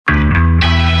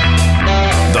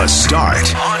The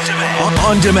Start. On demand.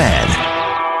 On demand.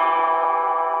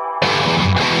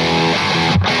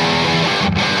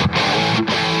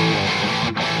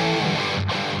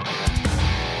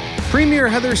 Premier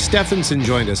Heather Stefanson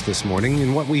joined us this morning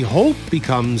in what we hope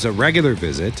becomes a regular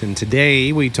visit. And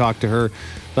today we talked to her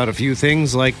about a few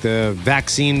things like the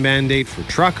vaccine mandate for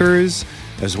truckers,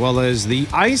 as well as the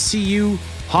ICU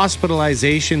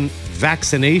hospitalization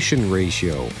vaccination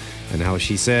ratio, and how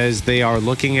she says they are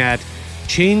looking at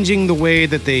changing the way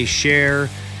that they share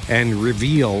and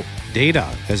reveal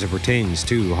data as it pertains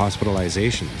to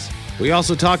hospitalizations. We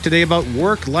also talked today about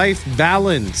work-life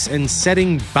balance and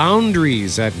setting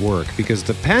boundaries at work, because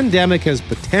the pandemic has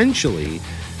potentially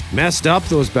messed up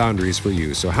those boundaries for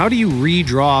you. So how do you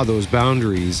redraw those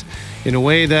boundaries in a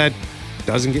way that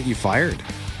doesn't get you fired?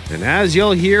 And as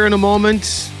you'll hear in a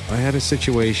moment, I had a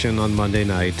situation on Monday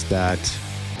night that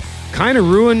kind of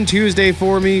ruined Tuesday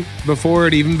for me before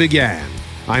it even began.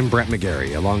 I'm Brett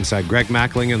McGarry, alongside Greg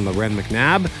Mackling and Loren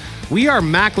McNabb. We are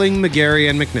Mackling, McGarry,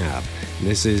 and McNabb. And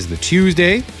this is the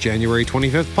Tuesday, January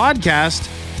 25th podcast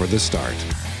for The Start.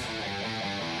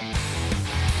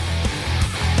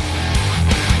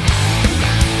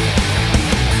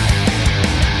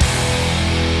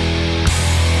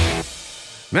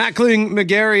 Mackling,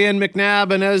 McGarry, and McNabb,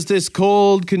 and as this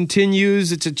cold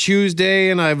continues, it's a Tuesday,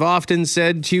 and I've often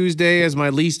said Tuesday is my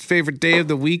least favorite day of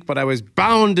the week, but I was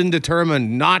bound and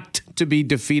determined not to be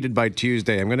defeated by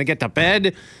Tuesday. I'm going to get to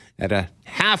bed at a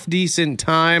half-decent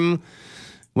time.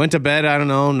 Went to bed,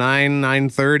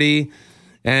 9:30,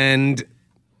 and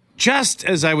just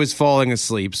as I was falling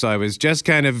asleep, so I was just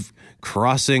kind of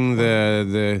crossing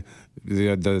the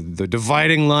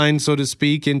dividing line, so to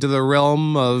speak, into the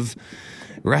realm of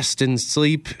rest and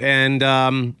sleep, and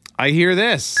I hear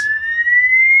this,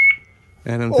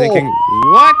 and I'm thinking,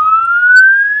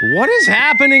 what is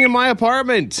happening in my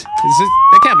apartment?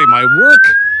 That can't be my work.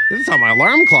 It's not my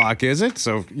alarm clock, is it?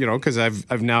 So, because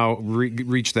I've now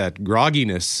reached that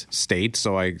grogginess state,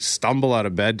 so I stumble out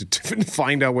of bed to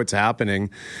find out what's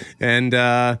happening, and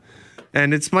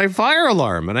it's my fire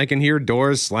alarm, and I can hear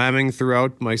doors slamming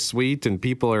throughout my suite, and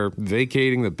people are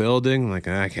vacating the building. I'm like,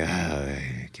 I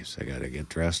guess I gotta get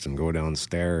dressed and go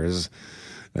downstairs,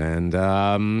 and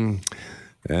then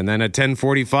at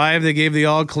 10:45 they gave the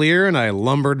all clear, and I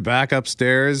lumbered back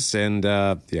upstairs, and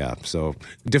so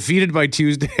defeated by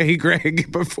Tuesday,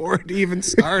 Greg, before it even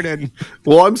started.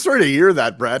 Well, I'm sorry to hear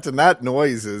that, Brett, and that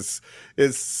noise is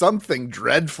something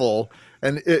dreadful.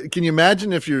 And can you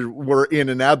imagine if you were in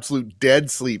an absolute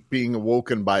dead sleep being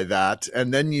awoken by that,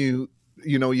 and then you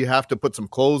have to put some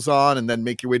clothes on and then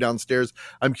make your way downstairs?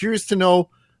 I'm curious to know,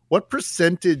 what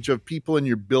percentage of people in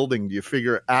your building do you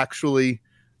figure actually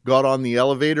got on the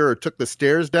elevator or took the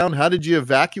stairs down? How did you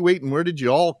evacuate, and where did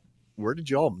you all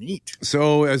meet?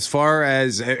 So as far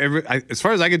as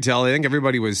I could tell, I think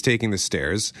everybody was taking the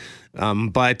stairs.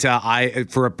 But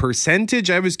for a percentage,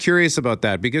 I was curious about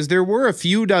that, because there were a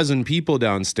few dozen people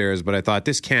downstairs, but I thought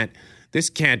this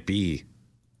can't be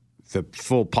the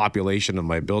full population of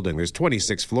my building. There's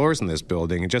 26 floors in this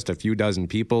building and just a few dozen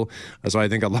people. So I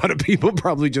think a lot of people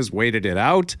probably just waited it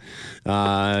out.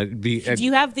 Do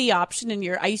you have the option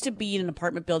I used to be in an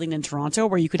apartment building in Toronto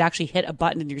where you could actually hit a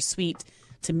button in your suite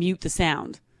to mute the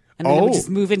sound. And then it would just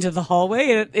move into the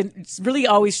hallway. And it's really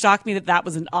always shocked me that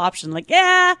was an option. Like,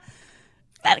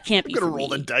 that can't be. I'm going to roll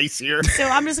the dice here. So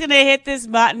I'm just going to hit this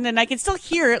button, and I can still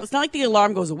hear it. It's not like the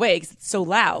alarm goes away because it's so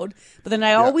loud. But then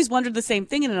I always wondered the same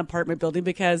thing in an apartment building,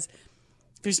 because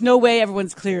there's no way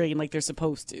everyone's clearing like they're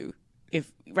supposed to.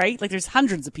 Right? Like, there's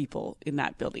hundreds of people in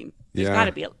that building. There's got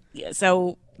to be.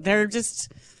 So they're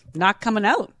just not coming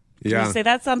out. Yeah. You say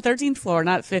that's on 13th floor,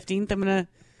 not 15th. I'm going to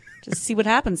just see what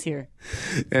happens here.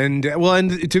 And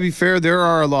to be fair, there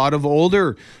are a lot of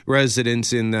older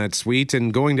residents in that suite,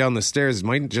 and going down the stairs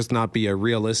might just not be a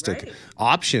realistic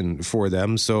option for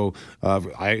them. So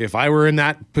if I were in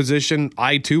that position,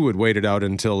 I too would wait it out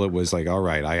until it was like, all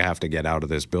right, I have to get out of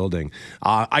this building.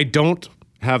 I don't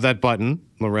have that button,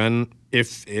 Loren.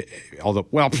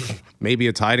 Maybe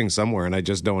it's hiding somewhere and I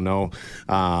just don't know.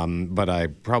 But I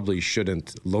probably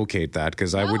shouldn't locate that,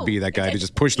 because I would be that guy to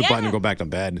just push the button and go back to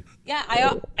bed. Yeah,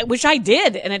 I wish I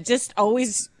did. And it just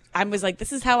always, I was like,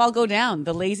 this is how I'll go down.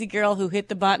 The lazy girl who hit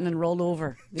the button and rolled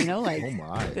over. Like, oh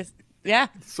my. It's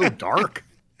so dark.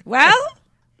 Well,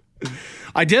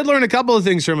 I did learn a couple of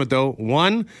things from it, though.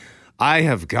 One, I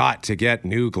have got to get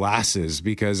new glasses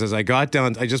because as I got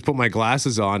down, I just put my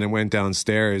glasses on and went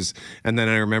downstairs. And then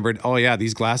I remembered, oh, yeah,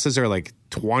 these glasses are like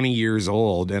 20 years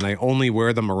old and I only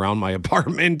wear them around my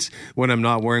apartment when I'm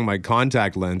not wearing my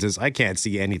contact lenses. I can't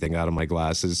see anything out of my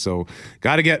glasses. So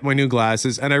got to get my new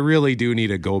glasses. And I really do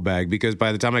need a go bag because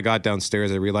by the time I got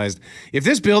downstairs, I realized if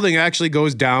this building actually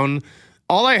goes down,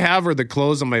 all I have are the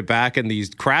clothes on my back and these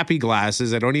crappy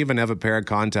glasses. I don't even have a pair of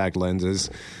contact lenses.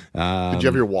 Did you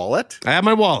have your wallet? I have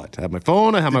my wallet. I have my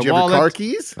phone. I have my wallet. Did you have your car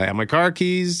keys? I have my car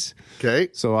keys. Okay.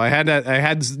 So I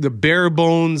had the bare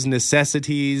bones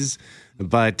necessities,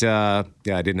 but I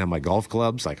didn't have my golf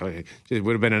clubs. Like it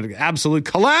would have been an absolute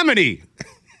calamity.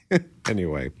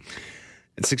 Anyway,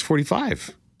 at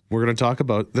 6:45. We're going to talk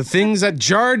about the things that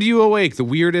jarred you awake, the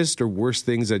weirdest or worst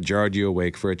things that jarred you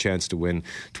awake for a chance to win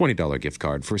 $20 gift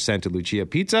card for Santa Lucia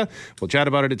Pizza. We'll chat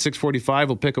about it at 6:45.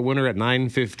 We'll pick a winner at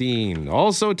 9:15.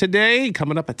 Also today,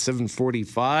 coming up at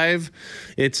 7:45,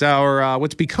 it's our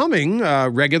what's becoming a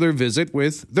regular visit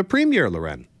with the Premier,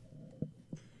 Loren.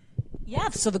 Yeah,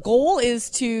 so the goal is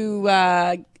to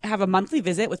have a monthly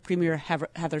visit with Premier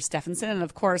Heather Stefanson. And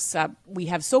of course, we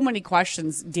have so many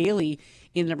questions daily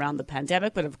in and around the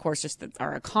pandemic, but of course, just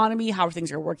our economy, how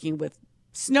things are working with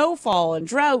snowfall and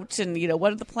drought, and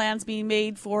what are the plans being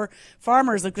made for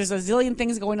farmers? Like there's a zillion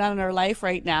things going on in our life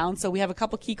right now. And so we have a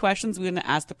couple key questions we're going to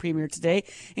ask the Premier today,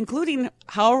 including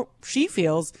how she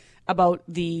feels about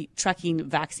the trucking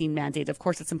vaccine mandate. Of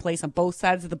course, it's in place on both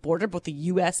sides of the border. Both the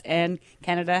U.S. and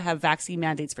Canada have vaccine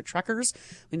mandates for truckers.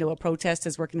 We know a protest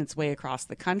is working its way across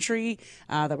the country.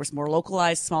 There was more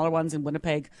localized, smaller ones in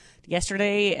Winnipeg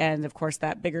yesterday. And, of course,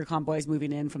 that bigger convoy is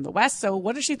moving in from the west. So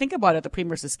what does she think about it? The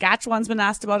Premier of Saskatchewan's been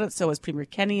asked about it. So has Premier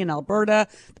Kenney in Alberta.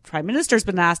 The Prime Minister's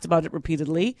been asked about it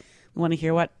repeatedly. We want to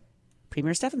hear what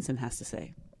Premier Stefanson has to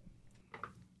say.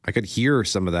 I could hear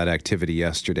some of that activity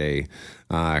yesterday.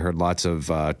 I heard lots of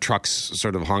trucks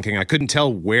sort of honking. I couldn't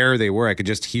tell where they were. I could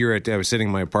just hear it. I was sitting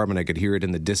in my apartment. I could hear it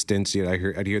in the distance.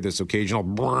 I'd hear this occasional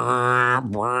brrr,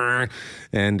 brrr,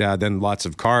 and then lots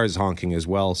of cars honking as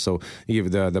well. So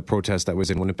even the protest that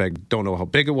was in Winnipeg, don't know how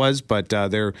big it was, but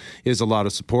there is a lot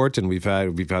of support, and we've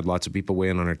had lots of people weigh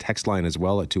in on our text line as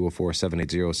well at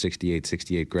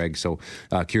 204-780-6868, Greg. So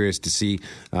curious to see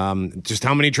just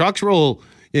how many trucks roll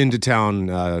into town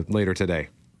later today.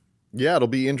 Yeah, it'll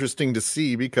be interesting to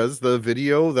see because the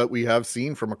video that we have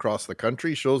seen from across the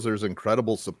country shows there's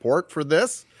incredible support for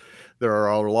this. There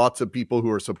are lots of people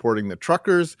who are supporting the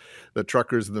truckers. The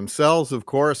truckers themselves, of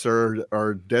course,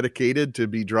 are dedicated to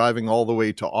be driving all the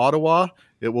way to Ottawa.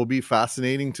 It will be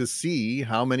fascinating to see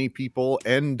how many people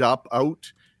end up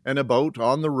out and about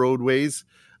on the roadways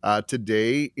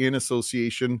today in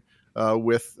association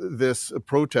with this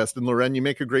protest. And Loren, you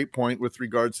make a great point with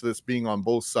regards to this being on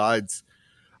both sides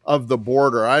of the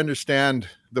border. I understand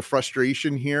the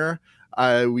frustration here.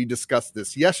 We discussed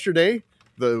this yesterday.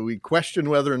 We question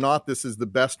whether or not this is the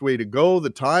best way to go, the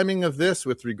timing of this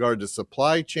with regard to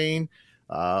supply chain,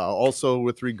 also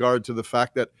with regard to the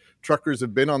fact that truckers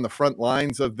have been on the front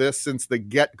lines of this since the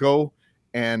get-go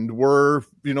and were,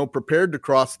 prepared to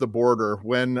cross the border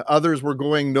when others were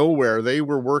going nowhere. They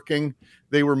were working,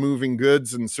 they were moving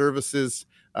goods and services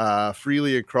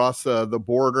freely across the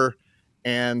border.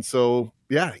 And so,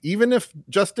 yeah, even if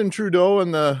Justin Trudeau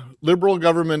and the Liberal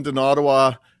government in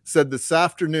Ottawa said this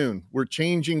afternoon, we're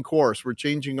changing course, we're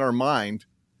changing our mind,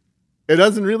 it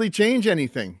doesn't really change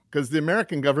anything because the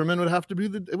American government would have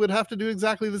to do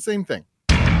exactly the same thing.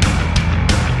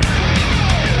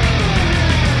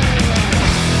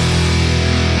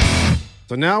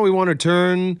 So now we want to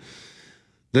turn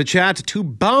the chat to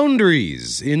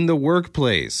boundaries in the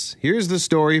workplace. Here's the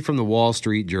story from the Wall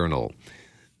Street Journal.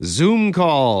 Zoom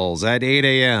calls at 8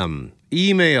 a.m.,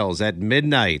 emails at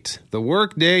midnight. The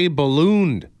workday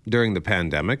ballooned during the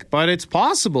pandemic, but it's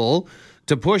possible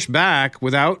to push back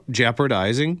without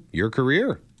jeopardizing your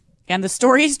career. And the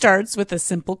story starts with a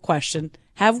simple question.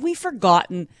 Have we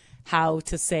forgotten how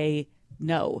to say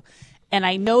no? And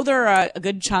I know there are a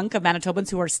good chunk of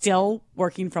Manitobans who are still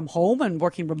working from home and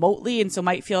working remotely, and so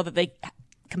might feel that they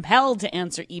compelled to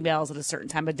answer emails at a certain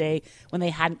time of day when they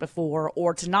hadn't before,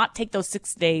 or to not take those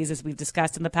 6 days as we've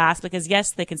discussed in the past, because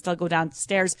yes, they can still go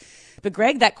downstairs. But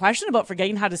Greg, that question about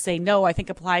forgetting how to say no, I think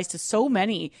applies to so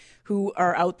many who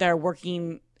are out there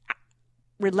working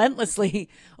relentlessly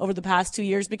over the past 2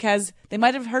 years because they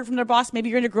might have heard from their boss, maybe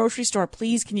you're in a grocery store,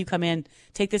 please, can you come in,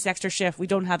 take this extra shift? We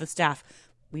don't have the staff.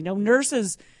 We know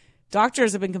nurses,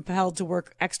 doctors have been compelled to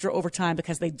work extra overtime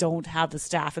because they don't have the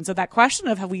staff. And so that question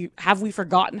of have we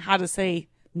forgotten how to say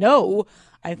no,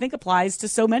 I think applies to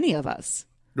so many of us.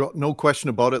 No question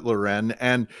about it, Loren.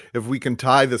 And if we can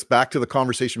tie this back to the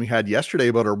conversation we had yesterday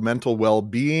about our mental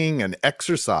well-being and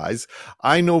exercise,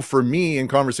 I know for me, in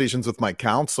conversations with my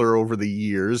counselor over the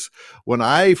years, when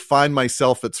I find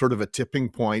myself at sort of a tipping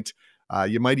point,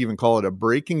 you might even call it a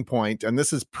breaking point, and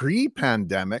this is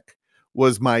pre-pandemic,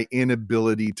 was my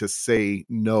inability to say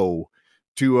no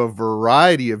to a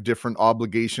variety of different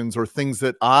obligations or things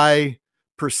that I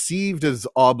perceived as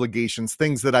obligations,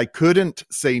 things that I couldn't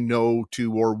say no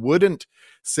to or wouldn't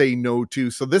say no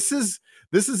to. So this is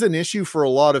an issue for a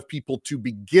lot of people to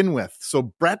begin with. So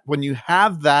Brett, when you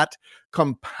have that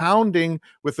compounding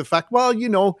with the fact, well,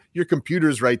 your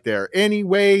computer's right there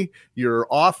anyway, your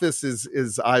office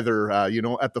is either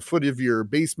at the foot of your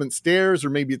basement stairs, or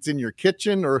maybe it's in your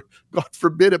kitchen, or God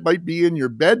forbid it might be in your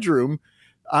bedroom.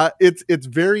 It's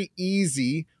very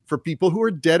easy for people who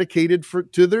are dedicated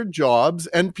to their jobs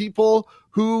and people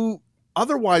who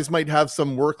otherwise might have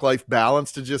some work-life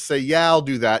balance to just say, yeah, I'll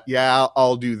do that. Yeah,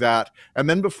 I'll do that. And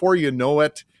then before you know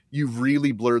it, you've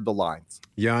really blurred the lines.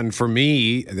 Yeah, and for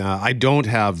me, I don't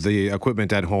have the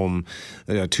equipment at home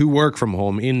to work from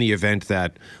home in the event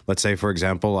that, let's say, for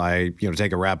example, I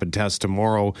take a rapid test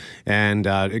tomorrow and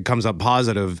it comes up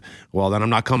positive. Well, then I'm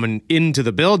not coming into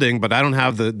the building, but I don't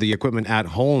have the equipment at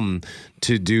home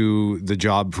to do the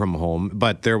job from home.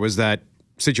 But there was that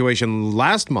situation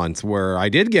last month where I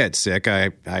did get sick.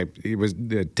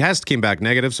 The test came back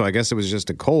negative, so I guess it was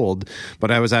just a cold, but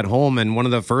I was at home, and one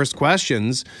of the first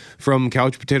questions from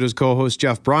Couch Potatoes co-host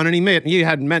Jeff Braun, and he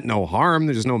had meant no harm,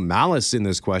 there's no malice in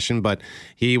this question, but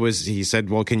he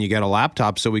said, well, can you get a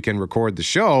laptop so we can record the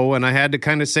show? And I had to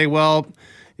kind of say, well,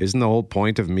 isn't the whole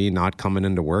point of me not coming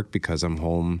into work because I'm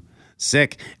home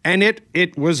sick? And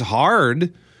it was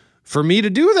hard for me to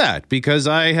do that because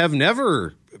I have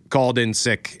never called in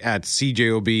sick at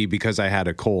CJOB because I had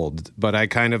a cold, but I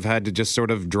kind of had to just sort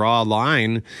of draw a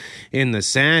line in the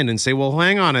sand and say, well,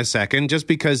 hang on a second, just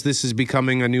because this is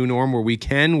becoming a new norm where we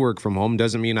can work from home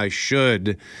doesn't mean I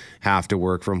should have to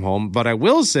work from home. But I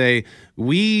will say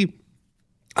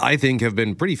I think, have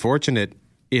been pretty fortunate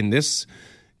in this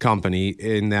company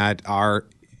in that our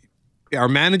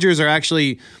managers are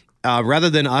actually rather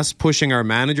than us pushing our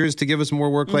managers to give us more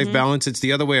work-life balance, it's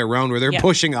the other way around where they're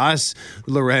pushing us,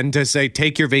 Loren, to say,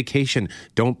 take your vacation.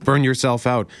 Don't burn yourself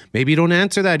out. Maybe don't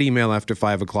answer that email after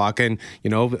 5 o'clock. And,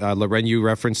 Loren, you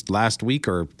referenced last week,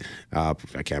 or I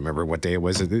can't remember what day it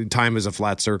was. Time is a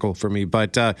flat circle for me.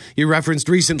 But you referenced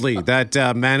recently that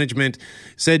management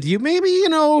said, you maybe,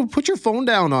 put your phone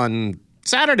down on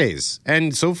Saturdays.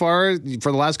 And so far,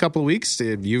 for the last couple of weeks,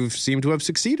 you seem to have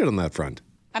succeeded on that front.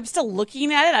 I'm still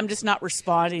looking at it. I'm just not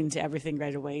responding to everything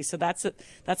right away. So that's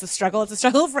a struggle. It's a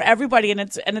struggle for everybody, and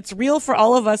it's real for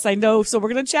all of us, I know. So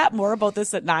we're going to chat more about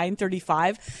this at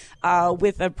 9:35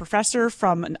 with a professor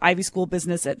from an Ivy School of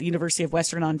Business at the University of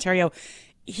Western Ontario.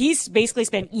 He's basically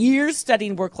spent years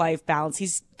studying work-life balance.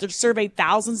 He's surveyed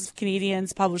thousands of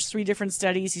Canadians, published 3 different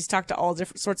studies. He's talked to all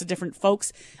different sorts of different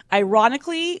folks.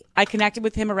 Ironically, I connected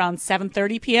with him around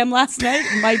 7:30 p.m. last night.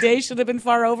 My day should have been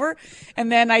far over.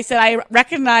 And then I said, I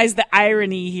recognize the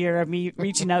irony here of me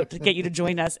reaching out to get you to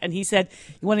join us. And he said,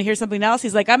 you want to hear something else?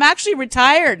 He's like, I'm actually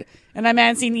retired, and I'm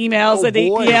answering emails at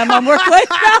 8 p.m. on work-life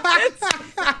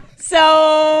balance.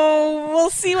 So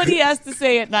we'll see what he has to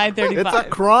say at 9:35. It's a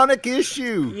chronic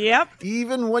issue. Yep.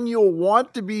 Even when you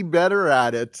want to be better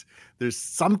at it, there's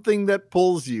something that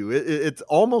pulls you. It's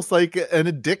almost like an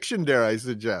addiction, dare I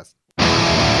suggest.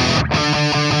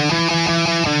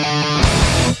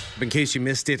 In case you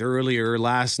missed it earlier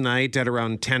last night at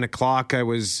around 10 o'clock, I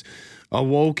was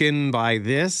awoken by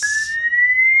this.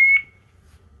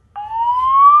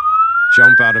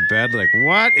 Jump out of bed like,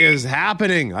 what is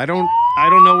happening? I don't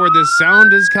know where this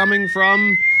sound is coming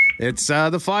from. It's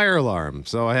the fire alarm.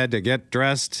 So I had to get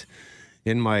dressed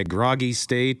in my groggy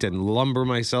state and lumber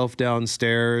myself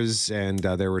downstairs. And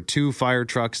there were 2 fire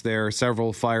trucks there,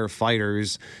 several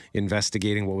firefighters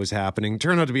investigating what was happening.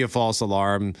 Turned out to be a false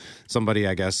alarm. Somebody,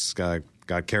 I guess, got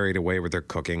carried away with their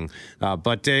cooking.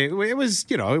 But it was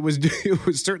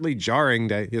certainly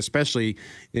jarring, especially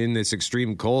in this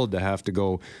extreme cold, to have to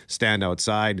go stand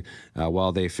outside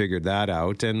while they figured that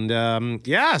out. And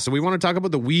so we want to talk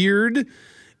about the weird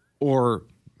or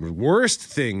worst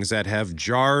things that have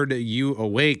jarred you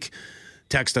awake.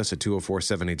 Text us at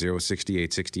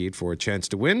 204-780-6868 for a chance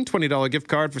to win $20 gift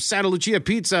card for Santa Lucia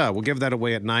Pizza. We'll give that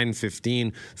away at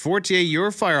 9:15. Fortier,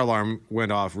 your fire alarm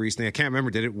went off recently. I can't remember.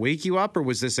 Did it wake you up, or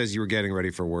was this as you were getting ready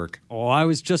for work? Oh, I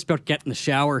was just about to get in the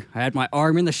shower. I had my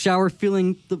arm in the shower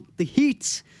feeling the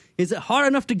heat. Is it hot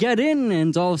enough to get in?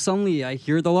 And all of a sudden, I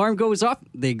hear the alarm goes off.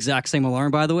 The exact same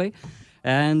alarm, by the way.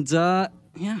 And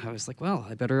yeah, I was like, well,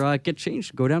 I better get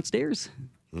changed, go downstairs.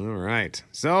 All right.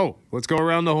 So let's go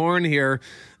around the horn here.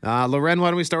 Loren, why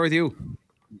don't we start with you?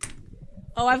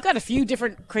 Oh, I've got a few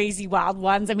different crazy wild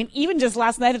ones. I mean, even just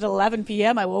last night at 11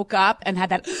 p.m., I woke up and had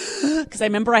that, because I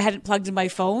remember I hadn't plugged in my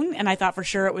phone, and I thought for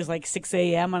sure it was like 6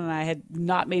 a.m., and I had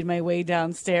not made my way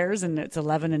downstairs, and it's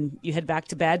 11, and you head back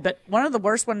to bed. But one of the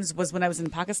worst ones was when I was in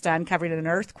Pakistan covering an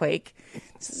earthquake.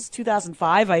 This is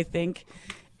 2005, I think.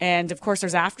 And, of course,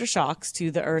 there's aftershocks to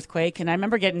the earthquake, and I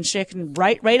remember getting shaken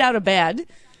right out of bed,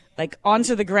 like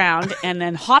onto the ground, and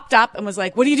then hopped up and was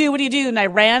like, what do you do? What do you do? And I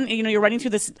ran, you're running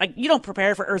through this, like, you don't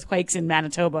prepare for earthquakes in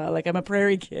Manitoba. Like, I'm a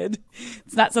prairie kid.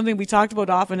 It's not something we talked about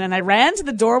often. And I ran to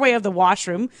the doorway of the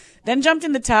washroom, then jumped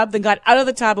in the tub, then got out of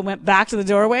the tub and went back to the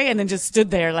doorway and then just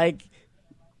stood there like,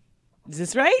 is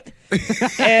this right?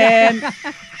 And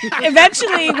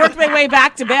eventually worked my way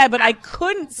back to bed, but I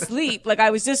couldn't sleep. Like,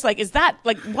 I was just like, is that,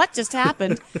 like, what just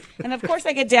happened? And of course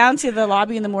I get down to the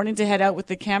lobby in the morning to head out with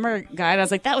the camera guy, and I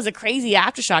was like, that was a crazy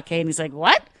aftershock, Kay. And he's like,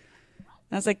 what? And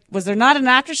I was like, was there not an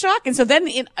aftershock? And so then,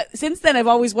 since then, I've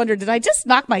always wondered, did I just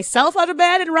knock myself out of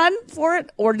bed and run for it?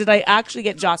 Or did I actually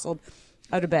get jostled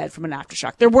out of bed from an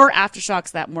aftershock? There were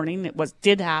aftershocks that morning.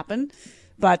 Did happen.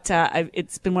 But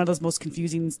it's been one of those most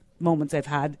confusing moments I've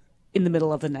had in the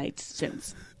middle of the night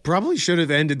since. Probably should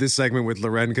have ended this segment with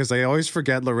Loren, because I always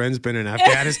forget Loren's been in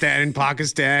Afghanistan and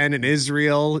Pakistan and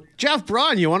Israel. Jeff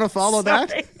Braun, you want to follow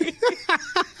that?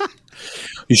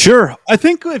 Sure. I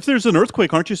think if there's an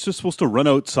earthquake, aren't you just supposed to run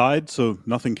outside so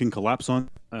nothing can collapse on?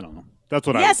 I don't know. That's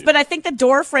what I Yes, but I think the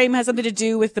door frame has something to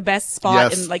do with the best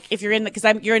spot. Yes. And like if you're in, because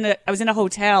I was in a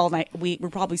hotel and we're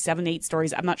probably 7, 8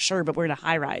 stories. I'm not sure, but we're in a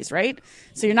high rise, right?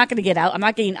 So you're not going to get out. I'm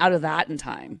not getting out of that in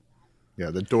time. Yeah,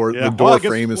 the door Yeah. the Well, door I guess,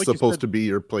 frame is like you supposed said, to be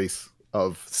your place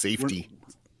of safety.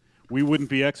 we wouldn't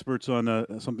be experts on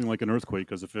something like an earthquake,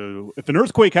 because if an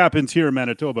earthquake happens here in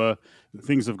Manitoba,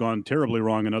 things have gone terribly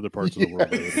wrong in other parts of the world.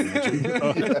 I would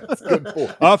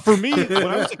imagine. For me,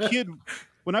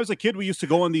 when I was a kid, we used to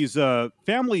go on these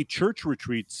family church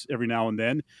retreats every now and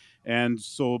then. And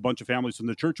so a bunch of families from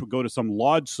the church would go to some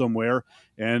lodge somewhere.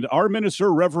 And our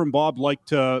minister, Reverend Bob, liked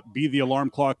to be the alarm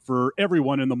clock for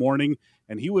everyone in the morning.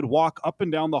 And he would walk up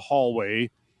and down the hallway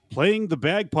playing the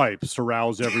bagpipes to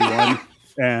rouse everyone.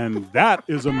 And that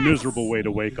is a miserable way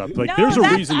to wake up. Like, No, there's a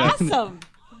that's reason awesome. that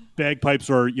bagpipes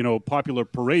are, popular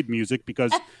parade music,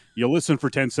 because you listen for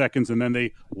 10 seconds and then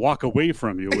they walk away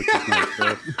from you, which is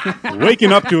nice.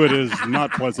 Waking up to it is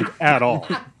not pleasant at all.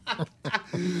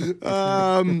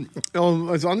 On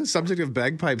the subject of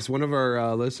bagpipes, one of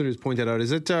our listeners pointed out,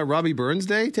 is it Robbie Burns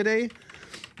Day today?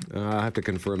 I have to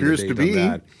confirm Appears the to date be. on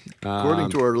that.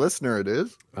 According to our listener, it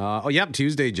is. Yep,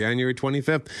 Tuesday, January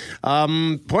 25th.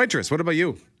 Poitras, what about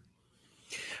you?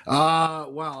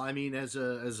 Well, I mean, as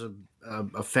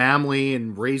a family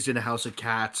and raised in a house of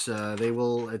cats, they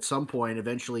will at some point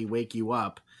eventually wake you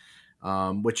up,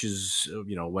 which is,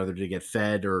 whether to get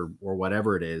fed or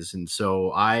whatever it is. And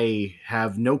so I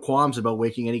have no qualms about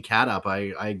waking any cat up.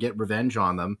 I get revenge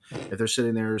on them. If they're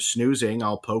sitting there snoozing,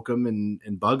 I'll poke them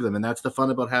and bug them. And that's the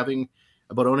fun about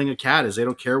owning a cat, is they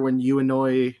don't care when you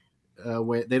annoy,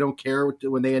 they don't care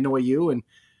when they annoy you, and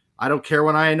I don't care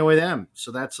when I annoy them.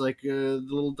 So that's like a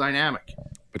little dynamic.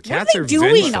 But What cats are they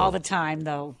doing vengeful. all the time,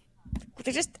 though?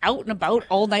 They're just out and about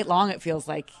all night long, it feels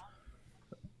like.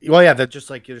 Well, yeah, they're just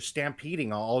like you're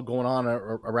stampeding all going on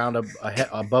around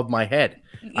above my head.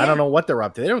 I don't know what they're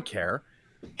up to. They don't care.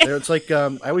 It's like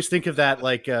I always think of that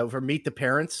like for Meet the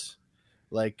Parents,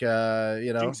 like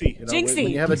Jinxie. Jinxie. when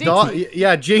you have a Jinxie. dog.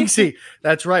 Yeah, Jinxie.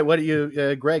 That's right. What do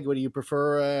you, Greg? What do you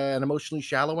prefer? An emotionally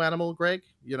shallow animal, Greg?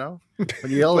 When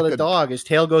you yell at a dog, his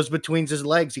tail goes between his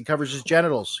legs. He covers his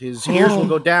genitals. His ears will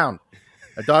go down.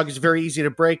 A dog is very easy to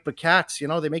break, but cats,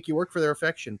 they make you work for their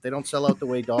affection. They don't sell out the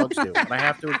way dogs do. And I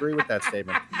have to agree with that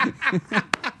statement.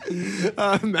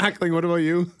 Mackling, what about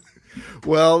you?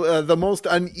 Well, the most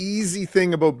uneasy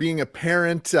thing about being a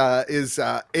parent is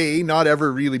not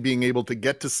ever really being able to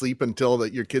get to sleep until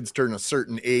that your kids turn a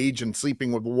certain age, and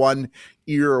sleeping with one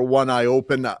ear or one eye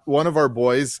open. One of our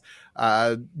boys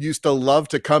used to love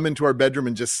to come into our bedroom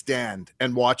and just stand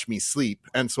and watch me sleep.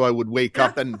 And so I would wake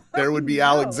up and there would be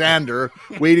Alexander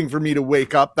waiting for me to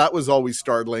wake up. That was always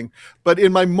startling. But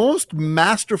in my most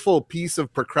masterful piece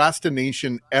of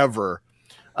procrastination ever,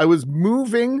 I was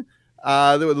moving.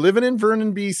 They were living in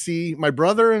Vernon, BC. My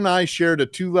brother and I shared a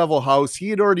 2-level house. He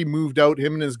had already moved out,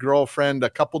 him and his girlfriend, a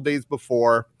couple days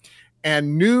before.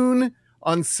 And noon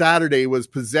on Saturday was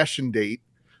possession date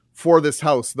for this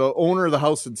house. The owner of the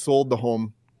house had sold the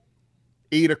home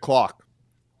 8 o'clock.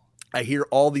 I hear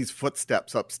all these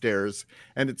footsteps upstairs,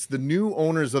 and it's the new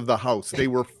owners of the house. They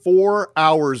were 4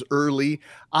 hours early.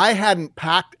 I hadn't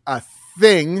packed a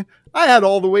thing. I had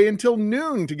all the way until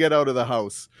noon to get out of the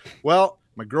house. Well,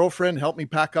 my girlfriend helped me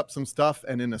pack up some stuff,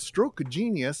 and in a stroke of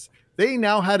genius, they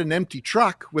now had an empty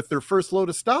truck with their first load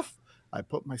of stuff. I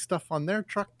put my stuff on their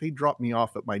truck. They dropped me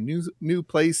off at my new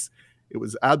place. It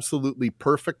was absolutely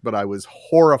perfect, but I was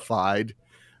horrified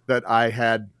that I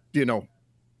had,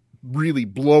 really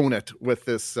blown it with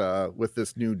this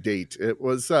new date. It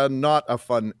was not a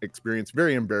fun experience,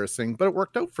 very embarrassing, but it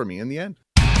worked out for me in the end.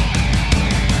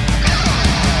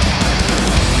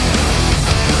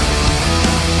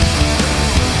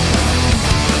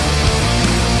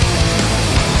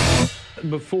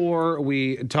 Before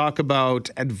we talk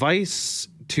about advice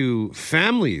to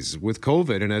families with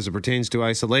COVID and as it pertains to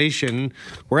isolation,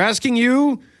 we're asking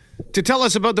you to tell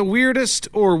us about the weirdest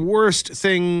or worst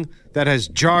thing that has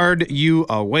jarred you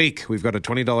awake. We've got a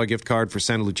 $20 gift card for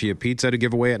Santa Lucia Pizza to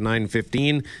give away at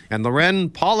 9:15. And Loren,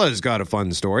 Paula's got a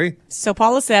fun story. So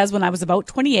Paula says, when I was about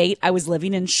 28, I was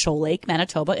living in Shoal Lake,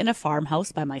 Manitoba, in a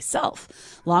farmhouse by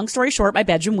myself. Long story short, my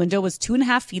bedroom window was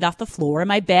 2.5 feet off the floor, and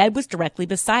my bed was directly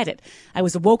beside it. I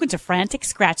was awoken to frantic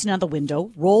scratching on the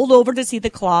window, rolled over to see the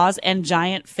claws and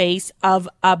giant face of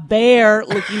a bear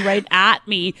looking right at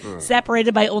me,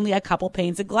 separated by only a couple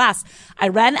panes of glass. I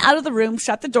ran out of the room,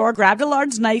 shut the door, grabbed a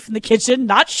large knife in the kitchen,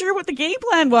 not sure what the game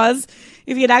plan was,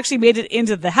 if he had actually made it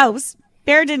into the house.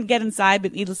 Bear didn't get inside,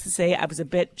 but needless to say, I was a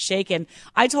bit shaken.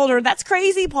 I told her, "That's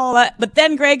crazy, Paula." But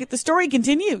then, Greg, the story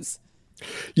continues.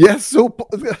 Yes, so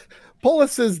Paula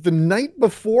says the night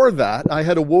before that, I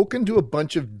had awoken to a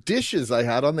bunch of dishes I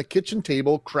had on the kitchen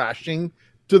table crashing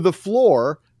to the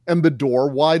floor and the door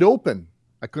wide open.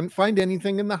 I couldn't find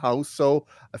anything in the house, so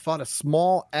I thought a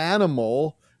small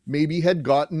animal maybe had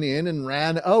gotten in and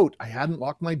ran out. I hadn't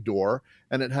locked my door,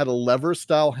 and it had a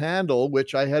lever-style handle,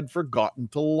 which I had forgotten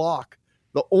to lock.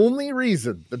 The only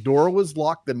reason the door was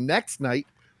locked the next night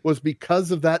was because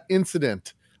of that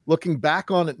incident. Looking back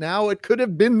on it now, it could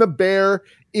have been the bear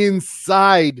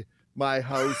inside my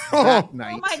house that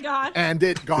night. Oh my God. And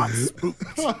it got spooked.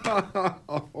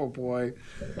 Oh, boy.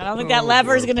 I don't think that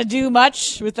lever is going to do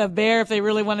much with a bear if they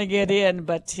really want to get in.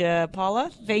 But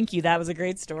Paula, thank you. That was a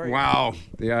great story. Wow.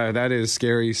 Yeah, that is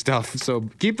scary stuff. So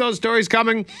keep those stories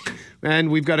coming. And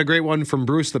we've got a great one from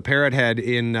Bruce the Parrot Head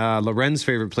in Loren's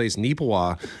favorite place,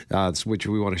 Neepawa, which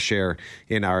we want to share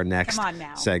in our next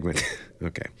segment.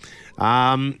 Okay.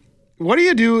 What do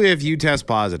you do if you test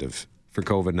positive for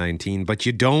COVID-19, but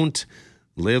you don't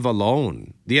live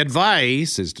alone? The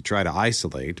advice is to try to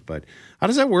isolate, but how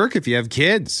does that work if you have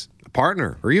kids, a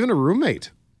partner, or even a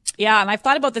roommate? Yeah, and I've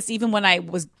thought about this even when I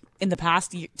was in the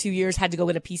past 2 years had to go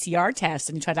get a PCR test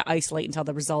and you try to isolate until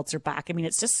the results are back. I mean,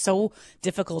 it's just so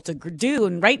difficult to do.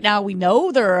 And right now we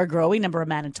know there are a growing number of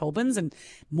Manitobans and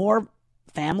more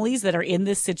families that are in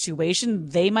this situation.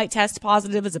 They might test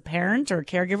positive as a parent or a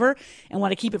caregiver and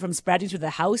want to keep it from spreading through the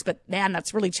house. But man,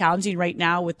 that's really challenging right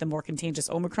now with the more contagious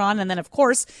Omicron. And then of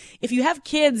course, if you have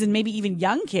kids and maybe even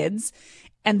young kids,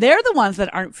 and they're the ones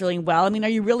that aren't feeling well, I mean, are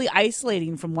you really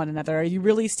isolating from one another? Are you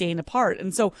really staying apart?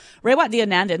 And so Raywat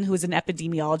Deonandan, who is an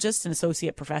epidemiologist and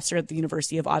associate professor at the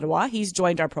University of Ottawa, he's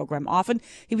joined our program often.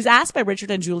 He was asked by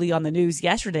Richard and Julie on the news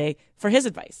yesterday for his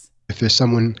advice. If there's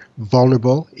someone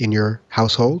vulnerable in your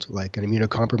household, like an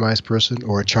immunocompromised person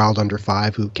or a child under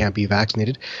 5 who can't be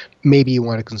vaccinated, maybe you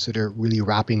want to consider really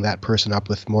wrapping that person up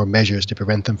with more measures to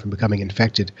prevent them from becoming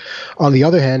infected. On the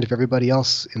other hand, if everybody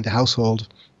else in the household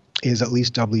is at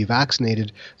least doubly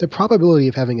vaccinated, the probability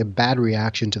of having a bad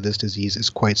reaction to this disease is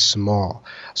quite small.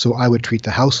 So I would treat the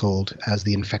household as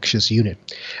the infectious unit.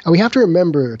 And we have to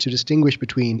remember to distinguish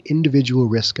between individual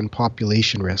risk and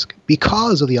population risk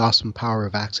because of the awesome power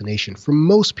of vaccination. For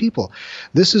most people,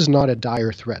 this is not a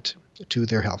dire threat to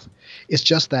their health. It's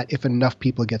just that if enough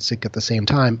people get sick at the same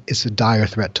time, it's a dire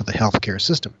threat to the healthcare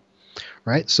system.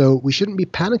 Right? So we shouldn't be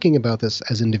panicking about this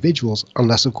as individuals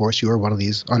unless, of course, you are one of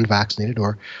these unvaccinated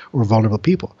or vulnerable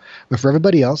people. But for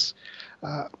everybody else,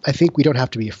 I think we don't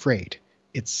have to be afraid.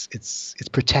 It's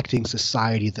protecting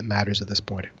society that matters at this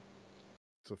point.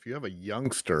 So if you have a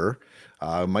youngster,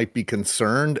 might be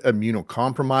concerned,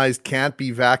 immunocompromised, can't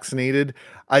be vaccinated,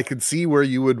 I could see where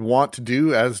you would want to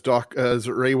do, as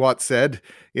Raywat said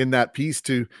in that piece,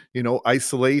 to,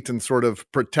 isolate and sort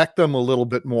of protect them a little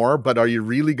bit more. But are you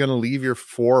really going to leave your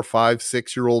 4, 5,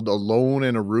 6-year-old alone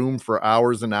in a room for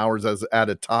hours and hours at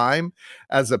a time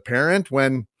as a parent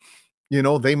when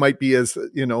they might be as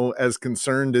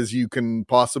concerned as you can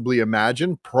possibly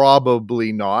imagine.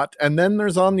 Probably not. And then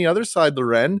there's on the other side,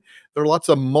 Loren, there are lots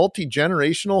of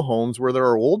multi-generational homes where there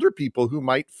are older people who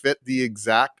might fit the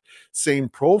exact same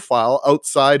profile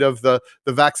outside of the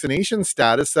vaccination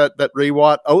status that Ray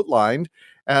Watt outlined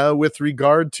with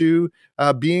regard to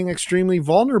being extremely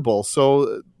vulnerable.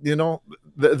 So,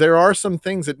 there are some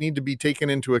things that need to be taken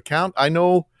into account. I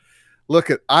know,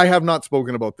 I have not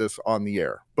spoken about this on the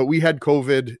air, but we had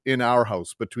COVID in our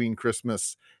house between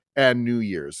Christmas and New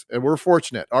Year's. And we're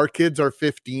fortunate. Our kids are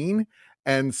 15.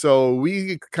 And so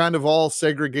we kind of all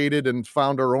segregated and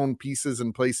found our own pieces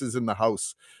and places in the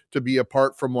house to be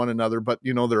apart from one another. But,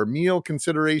 there are meal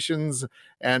considerations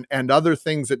and other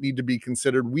things that need to be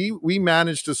considered. We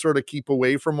managed to sort of keep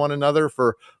away from one another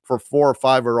for 4 or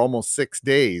 5 or almost 6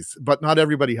 days. But not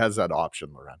everybody has that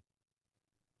option, Loren.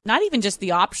 Not even just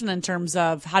the option in terms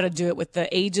of how to do it with the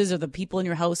ages of the people in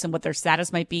your house and what their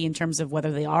status might be in terms of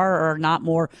whether they are or are not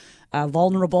more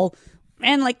vulnerable.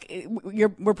 And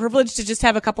we're privileged to just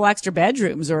have a couple extra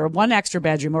bedrooms or one extra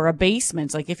bedroom or a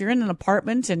basement. Like if you're in an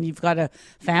apartment and you've got a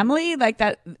family like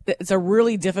that, it's a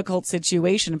really difficult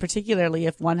situation, and particularly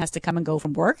if one has to come and go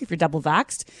from work. If you're double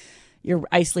vaxxed, your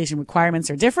isolation requirements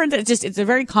are different. It's a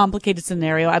very complicated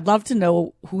scenario. I'd love to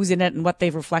know who's in it and what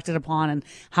they've reflected upon and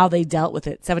how they dealt with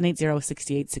it.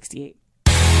 780-6868.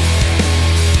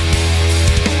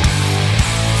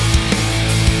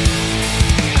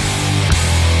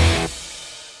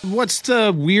 What's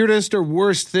the weirdest or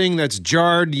worst thing that's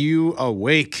jarred you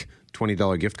awake?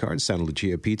 $20 gift card, Santa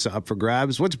Lucia Pizza up for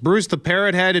grabs. What's Bruce the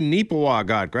Parrot Head in Neepawa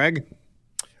got, Greg?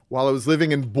 While I was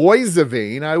living in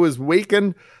Boissevain, I was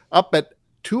waken up at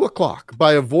 2 o'clock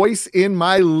by a voice in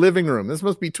my living room. This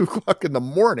must be 2 o'clock in the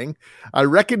morning. I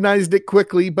recognized it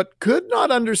quickly, but could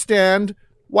not understand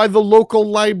why the local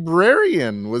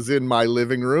librarian was in my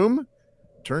living room.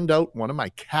 Turned out one of my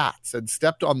cats had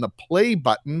stepped on the play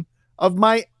button of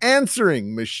my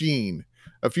answering machine.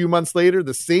 A few months later,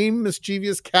 the same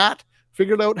mischievous cat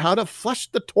figured out how to flush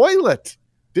the toilet.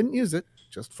 Didn't use it,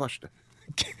 just flushed it.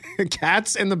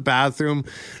 Cats in the bathroom.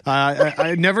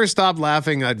 I never stop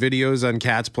laughing at videos on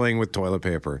cats playing with toilet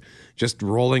paper, just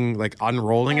unrolling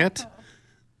it.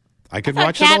 I could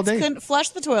watch it all day. Cats couldn't flush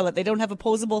the toilet. They don't have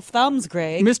opposable thumbs,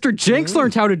 Greg. Mr. Jinx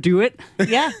learned how to do it.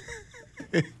 Yeah.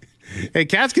 Hey,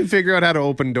 cats can figure out how to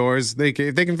open doors.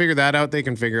 If they can figure that out, they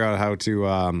can figure out how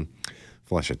to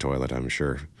flush a toilet, I'm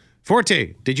sure.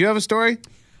 Forte, did you have a story?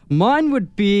 Mine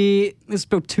would be, this is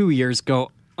about 2 years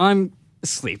ago. I'm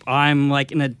asleep. I'm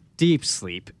like in a deep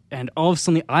sleep. And all of a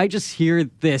sudden, I just hear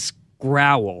this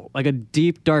growl, like a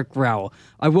deep, dark growl.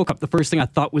 I woke up. The first thing I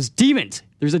thought was demons.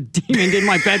 There's a demon in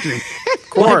my bedroom. Of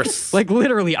course. Like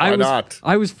literally, I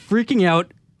was freaking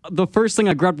out. The first thing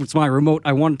I grabbed was my remote.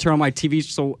 I wanted to turn on my TV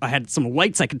so I had some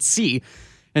lights I could see.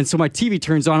 And so my TV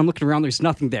turns on. I'm looking around. There's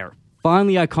nothing there.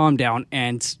 Finally, I calmed down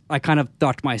and I kind of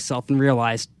thought to myself and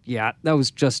realized, yeah, that was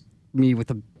just me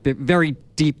with a very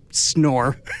deep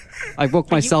snore. I woke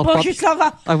myself up.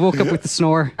 I woke up with the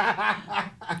snore.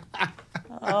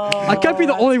 I can't be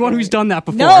the only one who's done that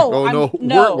before.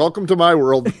 No. Welcome to my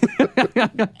world.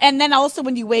 And then also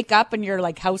when you wake up and your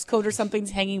house coat or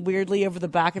something's hanging weirdly over the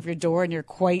back of your door and you're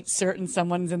quite certain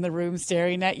someone's in the room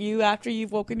staring at you after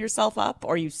you've woken yourself up,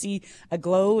 or you see a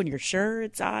glow and you're sure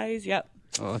it's eyes. Yep.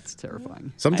 Oh, that's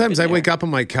terrifying. Sometimes I wake up on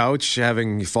my couch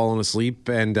having fallen asleep,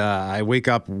 and I wake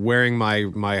up wearing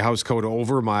my house coat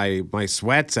over my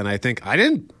sweats, and I think I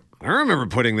don't remember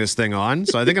putting this thing on.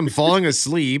 So I think I'm falling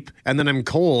asleep, and then I'm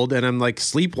cold, and I'm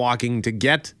sleepwalking to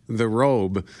get the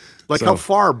robe. How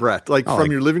far, Brett?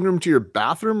 From your living room to your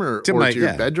bathroom or to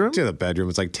your bedroom? To the bedroom.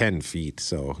 It's 10 feet.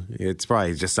 So it's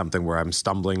probably just something where I'm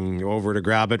stumbling over to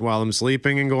grab it while I'm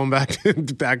sleeping and going back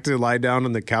to lie down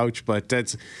on the couch. But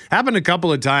it's happened a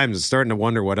couple of times. I'm starting to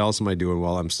wonder what else am I doing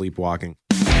while I'm sleepwalking.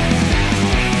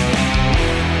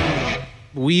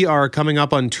 We are coming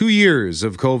up on 2 years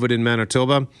of COVID in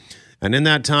Manitoba. And in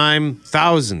that time,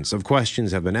 thousands of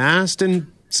questions have been asked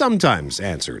and sometimes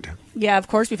answered. Yeah, of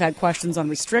course, we've had questions on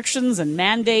restrictions and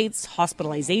mandates,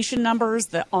 hospitalization numbers,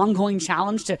 the ongoing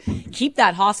challenge to keep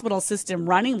that hospital system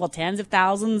running while tens of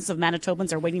thousands of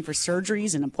Manitobans are waiting for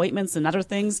surgeries and appointments and other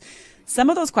things. Some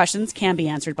of those questions can be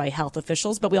answered by health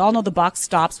officials, but we all know the buck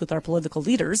stops with our political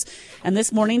leaders. And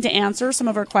this morning, to answer some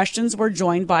of our questions, we're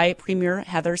joined by Premier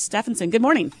Heather Stefanson. Good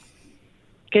morning.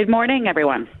 Good morning,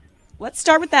 everyone. Let's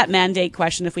start with that mandate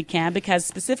question if we can, because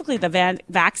specifically the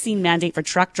vaccine mandate for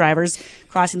truck drivers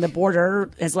crossing the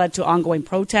border has led to ongoing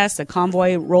protests, a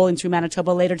convoy rolling through Manitoba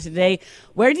later today.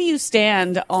 Where do you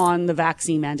stand on the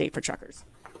vaccine mandate for truckers?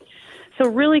 So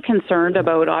really concerned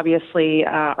about, obviously,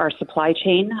 our supply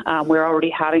chain. We're already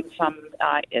having some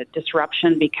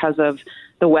disruption because of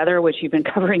the weather, which you've been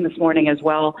covering this morning as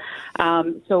well.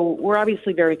 So we're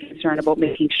obviously very concerned about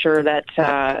making sure that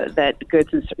that goods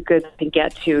can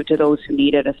get to those who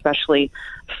need it, especially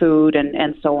food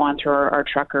and so on through our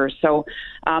truckers. So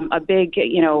a big,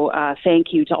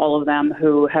 thank you to all of them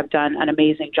who have done an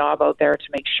amazing job out there to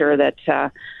make sure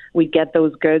that we get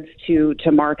those goods to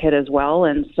market as well.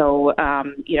 And so,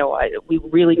 we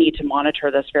really need to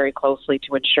monitor this very closely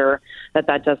to ensure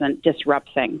that doesn't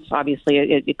disrupt things. Obviously,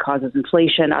 it causes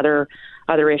inflation, other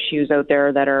issues out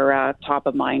there that are top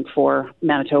of mind for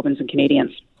Manitobans and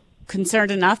Canadians.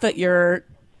 Concerned enough that you're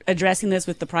addressing this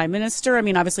with the Prime Minister? I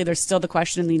mean, obviously, there's still the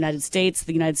question in the United States.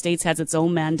 The United States has its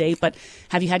own mandate, but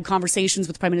have you had conversations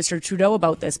with Prime Minister Trudeau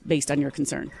about this based on your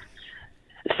concern?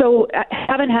 So I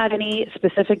haven't had any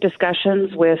specific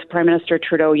discussions with Prime Minister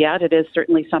Trudeau yet. It is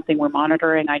certainly something we're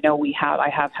monitoring. I know I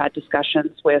have had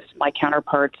discussions with my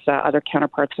counterparts, other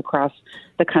counterparts across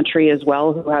the country as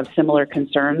well, who have similar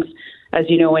concerns. As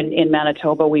you know, in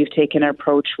Manitoba, we've taken an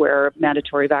approach where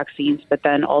mandatory vaccines, but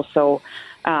then also,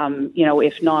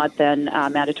 if not, then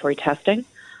mandatory testing.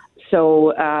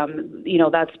 So,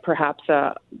 that's perhaps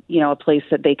a place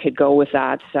that they could go with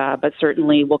that. But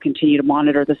certainly we'll continue to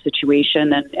monitor the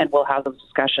situation and we'll have those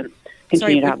discussions,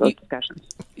 continue to have those discussions.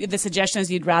 The suggestion is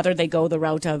you'd rather they go the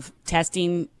route of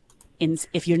testing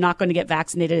if you're not going to get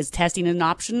vaccinated, is testing an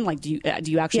option? Like, do you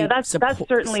actually? Yeah, that's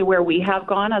certainly where we have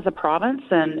gone as a province,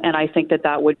 and I think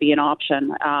that would be an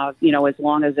option. As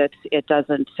long as it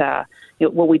doesn't.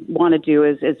 What we want to do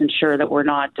is ensure that we're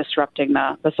not disrupting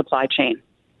the supply chain.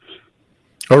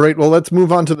 All right, well, let's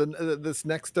move on to this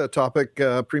next topic.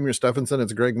 Premier Stefanson,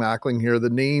 it's Greg Mackling here. The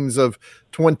names of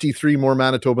 23 more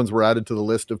Manitobans were added to the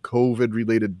list of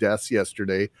COVID-related deaths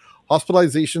yesterday.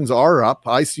 Hospitalizations are up.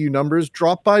 ICU numbers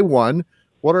dropped by 1.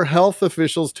 What are health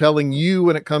officials telling you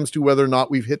when it comes to whether or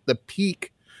not we've hit the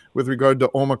peak with regard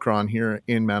to Omicron here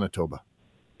in Manitoba?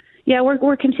 Yeah,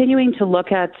 we're continuing to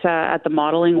look at the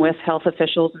modeling with health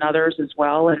officials and others as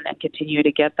well, and continue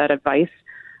to get that advice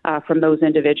from those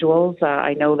individuals.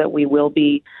 I know that we will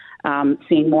be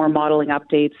seeing more modeling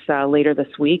updates later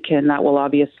this week, and that will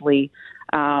obviously,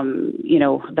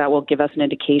 that will give us an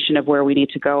indication of where we need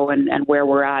to go and where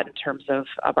we're at in terms of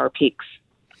our peaks.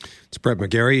 It's Brett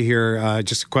McGarry here.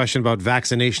 Just a question about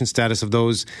vaccination status of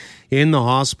those in the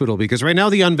hospital, because right now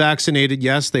the unvaccinated,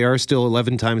 yes, they are still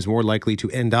 11 times more likely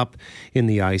to end up in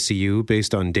the ICU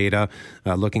based on data,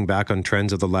 looking back on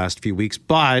trends of the last few weeks.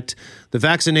 But the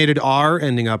vaccinated are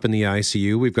ending up in the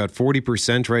ICU. We've got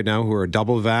 40% right now who are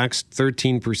double vaxxed,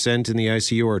 13% in the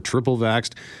ICU are triple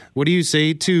vaxxed. What do you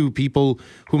say to people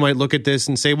who might look at this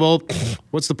and say, well,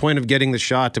 what's the point of getting the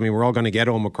shot? I mean, we're all going to get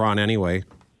Omicron anyway.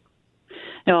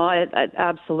 No,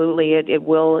 absolutely. It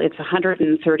will. It's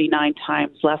 139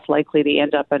 times less likely to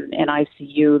end up in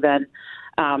ICU than,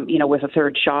 with a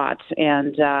third shot.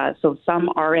 And so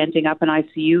some are ending up in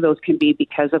ICU. Those can be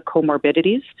because of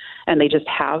comorbidities, and they just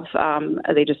have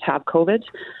COVID.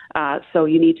 So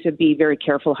you need to be very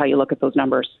careful how you look at those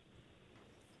numbers.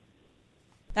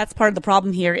 That's part of the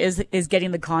problem here is getting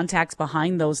the context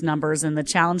behind those numbers, and the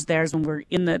challenge there is when we're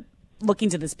looking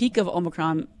to this peak of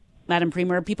Omicron. Madam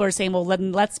Premier, people are saying, well,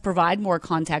 let's provide more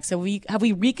context. So have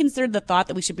we reconsidered the thought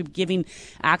that we should be giving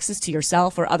access to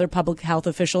yourself or other public health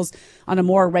officials on a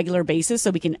more regular basis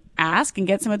so we can ask and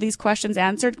get some of these questions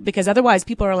answered? Because otherwise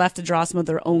people are left to draw some of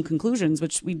their own conclusions,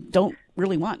 which we don't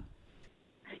really want.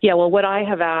 Yeah, well, what I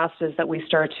have asked is that we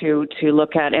start to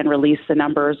look at and release the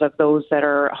numbers of those that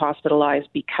are hospitalized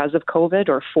because of COVID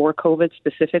or for COVID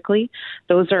specifically.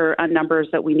 Those are numbers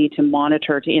that we need to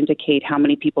monitor to indicate how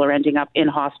many people are ending up in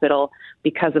hospital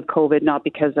because of COVID, not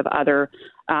because of other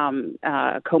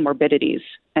comorbidities.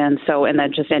 And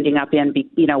then just ending up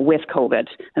with COVID,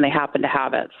 and they happen to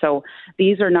have it. So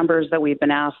these are numbers that we've been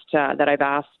asked, that I've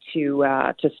asked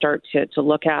to start to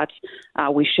look at.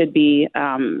 We should be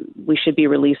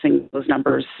releasing those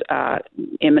numbers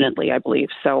imminently, I believe.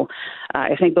 So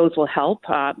I think those will help.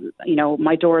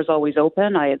 My door is always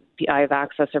open. I have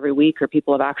access every week, or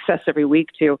people have access every week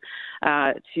to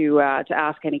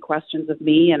ask any questions of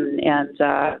me, and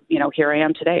here I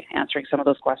am today answering some of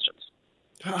those questions.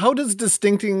 How does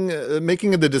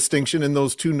making the distinction in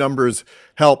those two numbers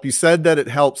help? You said that it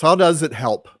helps. How does it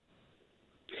help?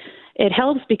 It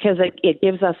helps because it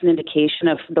gives us an indication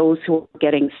of those who are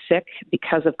getting sick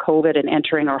because of COVID and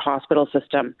entering our hospital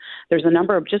system. There's a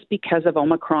number of, just because of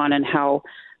Omicron and how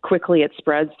quickly it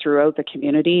spreads throughout the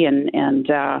community and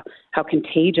how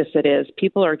contagious it is.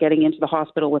 People are getting into the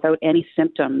hospital without any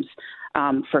symptoms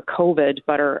for COVID,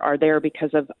 but are there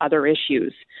because of other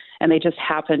issues, and they just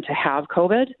happen to have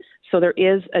COVID. So there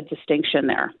is a distinction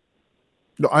there.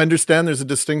 No, I understand there's a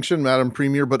distinction, Madam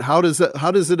Premier, but how does it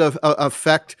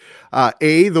affect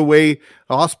the way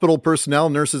hospital personnel,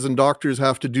 nurses and doctors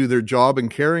have to do their job in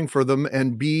caring for them,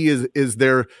 and B, is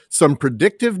there some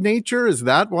predictive nature? Is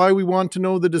that why we want to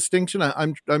know the distinction?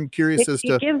 I'm curious as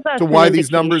to why these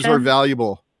numbers are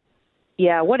valuable.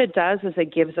 Yeah, what it does is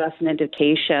it gives us an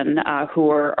indication who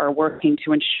are working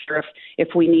to ensure if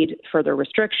we need further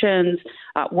restrictions,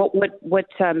 what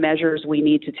measures we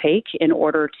need to take in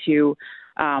order to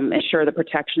ensure the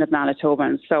protection of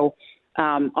Manitobans. So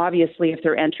obviously, if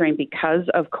they're entering because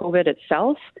of COVID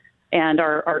itself and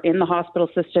are in the hospital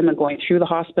system and going through the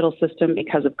hospital system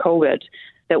because of COVID,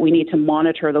 that we need to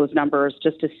monitor those numbers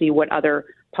just to see what other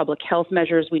public health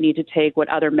measures we need to take, what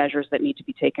other measures that need to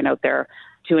be taken out there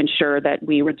to ensure that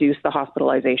we reduce the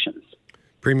hospitalizations.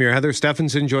 Premier Heather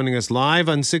Stefanson joining us live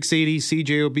on 680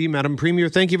 CJOB. Madam Premier,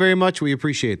 thank you very much. We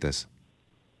appreciate this.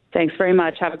 Thanks very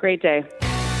much. Have a great day.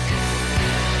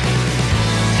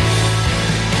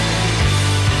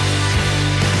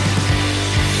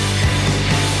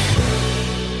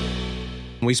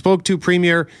 We spoke to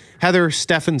Premier Heather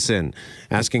Stefanson,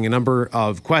 asking a number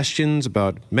of questions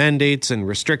about mandates and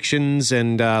restrictions.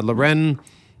 And Loren,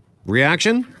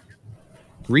 reaction?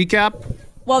 Recap?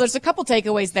 Well, there's a couple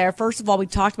takeaways there. First of all, we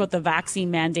talked about the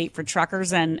vaccine mandate for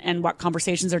truckers and what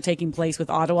conversations are taking place with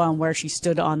Ottawa and where she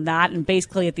stood on that. And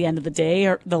basically, at the end of the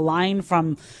day, the line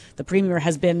from the Premier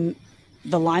has been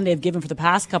the line they've given for the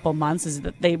past couple of months is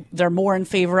that they're more in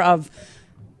favor of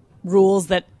rules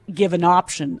that give an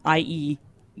option, i.e.,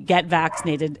 get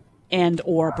vaccinated and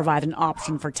or provide an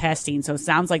option for testing. So it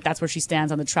sounds like that's where she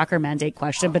stands on the trucker mandate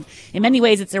question. But in many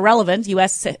ways, it's irrelevant.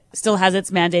 U.S. still has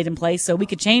its mandate in place, so we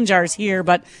could change ours here.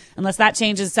 But unless that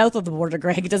changes south of the border,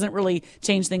 Greg, it doesn't really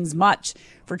change things much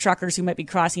for truckers who might be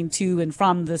crossing to and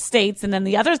from the States. And then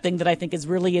the other thing that I think is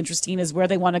really interesting is where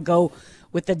they want to go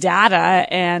with the data.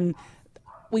 And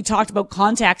we talked about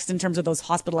context in terms of those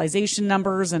hospitalization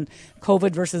numbers and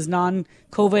COVID versus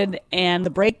non-COVID and the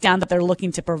breakdown that they're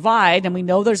looking to provide. And we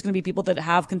know there's going to be people that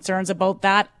have concerns about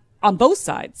that on both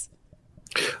sides.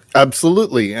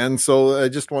 Absolutely. And so I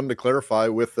just wanted to clarify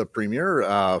with the Premier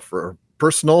for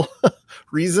personal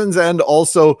reasons. And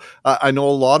also, I know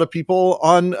a lot of people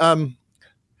on,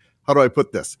 how do I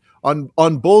put this?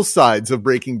 On both sides of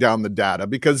breaking down the data,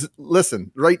 because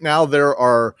listen, right now there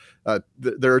are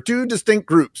two distinct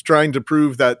groups trying to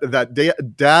prove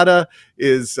that data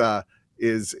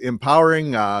is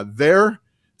empowering their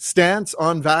stance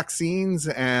on vaccines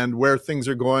and where things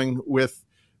are going with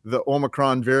the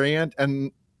Omicron variant,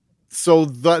 and so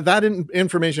that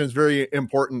information is very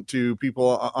important to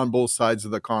people on both sides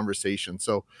of the conversation.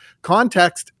 So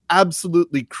context,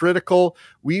 absolutely critical.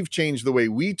 We've changed the way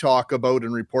we talk about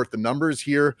and report the numbers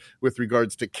here with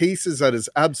regards to cases. That is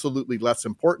absolutely less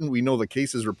important. We know the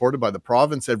cases reported by the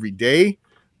province every day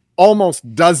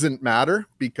almost doesn't matter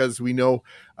because we know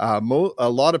a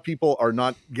lot of people are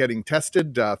not getting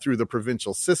tested through the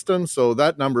provincial system. So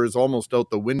that number is almost out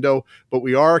the window, but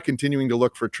we are continuing to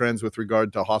look for trends with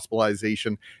regard to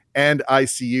hospitalization and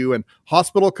ICU and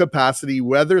hospital capacity,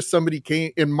 whether somebody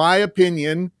came, in my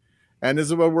opinion, and this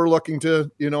is what we're looking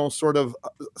to, sort of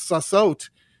suss out,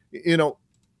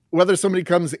 whether somebody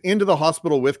comes into the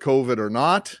hospital with COVID or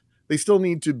not, they still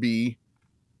need to be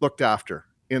looked after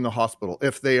in the hospital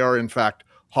if they are in fact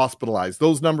hospitalized.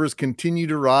 Those numbers continue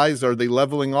to rise. Are they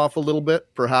leveling off a little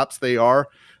bit? Perhaps they are.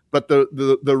 But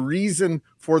the reason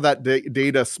for that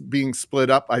data being split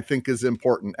up, I think, is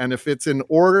important. And if it's in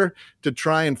order to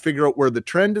try and figure out where the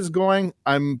trend is going,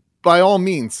 I'm by all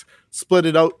means split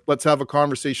it out. Let's have a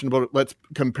conversation about it. Let's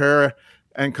compare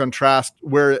and contrast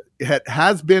where it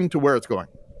has been to where it's going.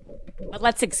 But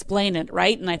let's explain it,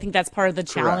 right? And I think that's part of the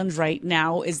challenge right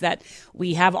now is that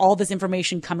we have all this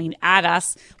information coming at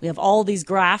us. We have all these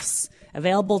graphs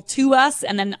available to us.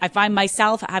 And then I find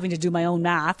myself having to do my own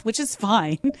math, which is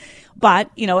fine. But,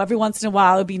 every once in a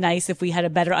while, it would be nice if we had a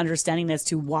better understanding as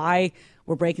to why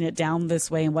we're breaking it down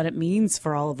this way and what it means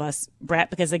for all of us,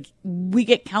 Brett, because we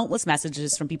get countless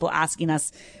messages from people asking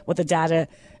us what the data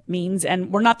means.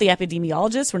 And we're not the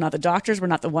epidemiologists. We're not the doctors. We're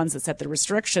not the ones that set the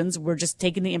restrictions. We're just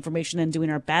taking the information and doing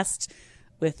our best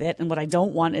with it. And what I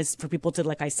don't want is for people to,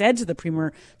 like I said to the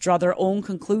Premier, draw their own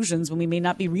conclusions when we may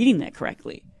not be reading it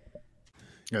correctly.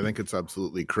 I think it's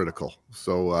absolutely critical.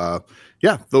 So,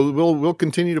 we'll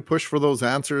continue to push for those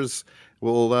answers.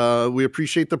 We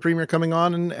appreciate the Premier coming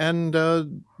on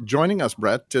and joining us,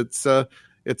 Brett. It's a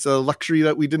luxury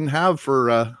that we didn't have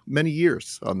for many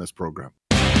years on this program.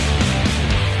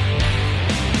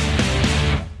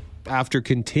 after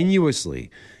continuously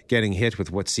getting hit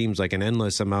with what seems like an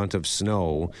endless amount of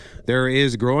snow, there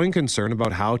is growing concern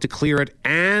about how to clear it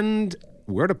and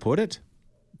where to put it.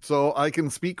 So I can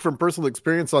speak from personal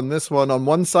experience on this one. On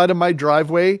one side of my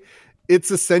driveway,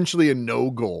 it's essentially a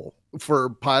no-go for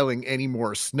piling any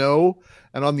more snow.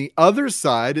 And on the other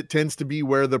side, it tends to be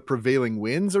where the prevailing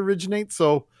winds originate.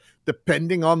 So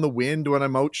depending on the wind when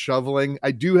I'm out shoveling,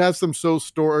 I do have some snow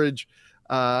storage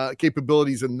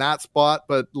capabilities in that spot.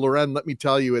 But Loren, let me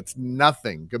tell you, it's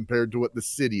nothing compared to what the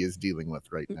city is dealing with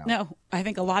right now. No, I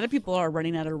think a lot of people are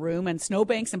running out of room, and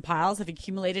snowbanks and piles have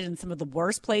accumulated in some of the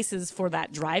worst places for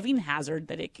that driving hazard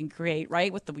that it can create,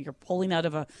 right? You're pulling out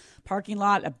of a parking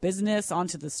lot, a business,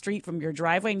 onto the street from your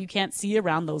driveway, and you can't see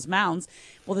around those mounds.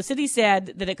 Well, the city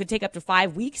said that it could take up to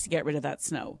 5 weeks to get rid of that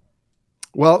snow.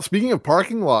 Well, speaking of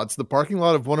parking lots, the parking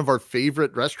lot of one of our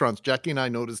favorite restaurants, Jackie and I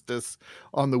noticed this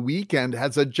on the weekend,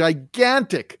 has a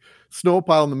gigantic snow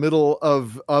pile in the middle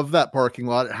of that parking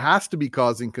lot. It has to be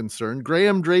causing concern.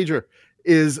 Graham Drager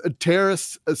is a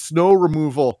terrace snow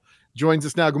removal. Joins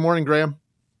us now. Good morning, Graham.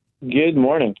 Good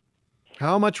morning.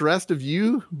 How much rest have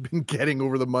you been getting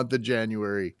over the month of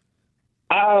January?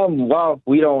 Well,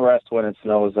 we don't rest when it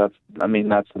snows. That's the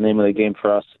name of the game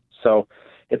for us. So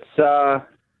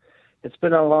it's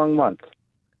been a long month.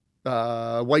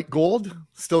 White gold?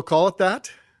 Still call it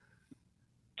that?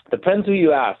 Depends who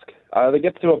you ask. They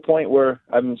get to a point where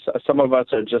some of us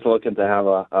are just looking to have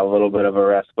a little bit of a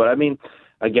rest. But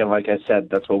again, like I said,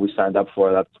 that's what we signed up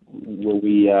for. That's what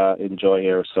we enjoy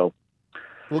here. So,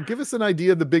 well, give us an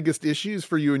idea of the biggest issues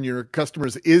for you and your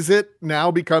customers. Is it now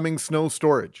becoming snow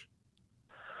storage?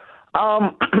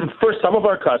 For some of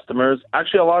our customers,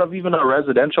 actually a lot of even our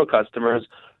residential customers,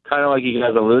 kind of like you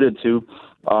guys alluded to,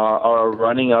 are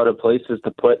running out of places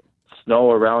to put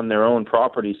snow around their own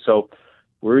property. So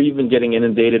we're even getting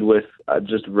inundated with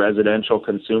just residential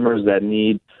consumers that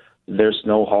need their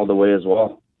snow hauled away as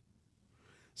well.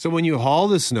 So when you haul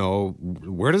the snow,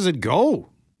 where does it go?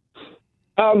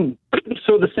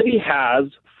 So the city has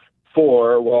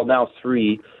now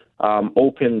 3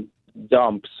 open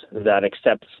dumps that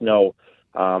accept snow,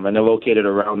 and they're located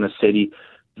around the city.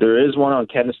 There is one on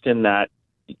Keniston that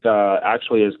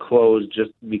actually is closed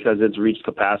just because it's reached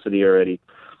capacity already.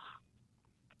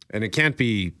 And it can't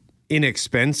be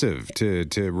inexpensive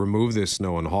to remove this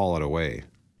snow and haul it away.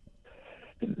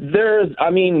 There's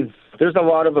a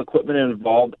lot of equipment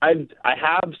involved. I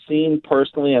have seen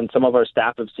personally, and some of our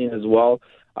staff have seen as well,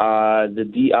 the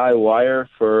DIYer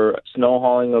for snow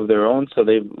hauling of their own. So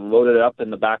they've loaded it up in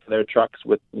the back of their trucks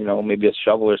with, maybe a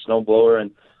shovel or snow blower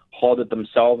and hauled it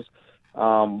themselves.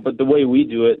 But the way we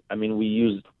do it, we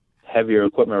use heavier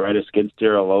equipment, right? A skid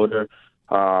steer, a loader,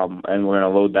 and we're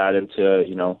going to load that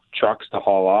into, trucks to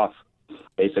haul off,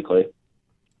 basically.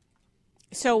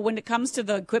 So when it comes to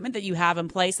the equipment that you have in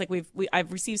place, like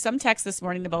I've received some text this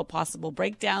morning about possible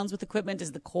breakdowns with equipment.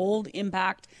 Does the cold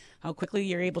impact how quickly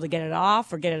you're able to get it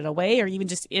off or get it away, or even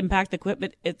just impact the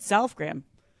equipment itself, Graham?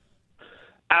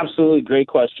 Absolutely. Great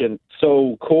question.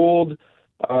 So cold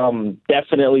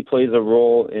definitely plays a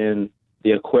role in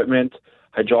the equipment.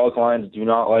 Hydraulic lines do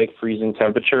not like freezing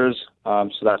temperatures. So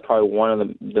that's probably one of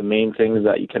the main things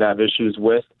that you can have issues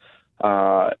with.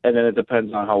 And then it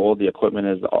depends on how old the equipment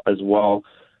is as well.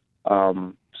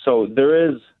 So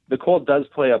the cold does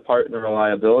play a part in the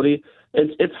reliability.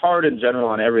 It's hard in general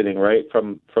on everything, right?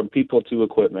 From people to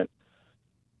equipment.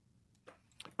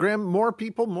 Graham, more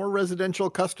people, more residential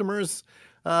customers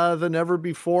than ever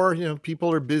before.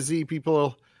 People are busy.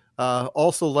 People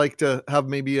also like to have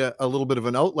maybe a little bit of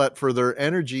an outlet for their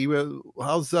energy.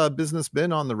 How's business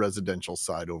been on the residential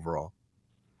side overall?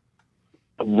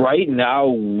 Right now,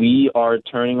 we are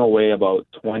turning away about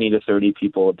 20 to 30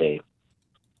 people a day.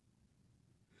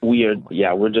 We're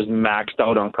just maxed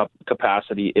out on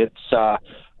capacity. It's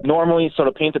normally, so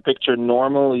to paint a picture,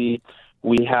 normally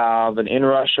we have an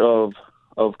inrush of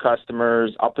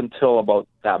customers up until about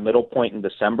that middle point in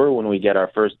December when we get our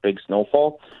first big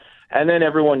snowfall. And then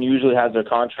everyone usually has their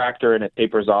contractor and it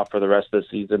tapers off for the rest of the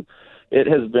season. It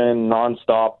has been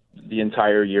nonstop the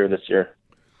entire year this year.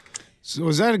 So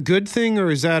is that a good thing or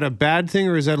is that a bad thing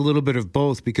or is that a little bit of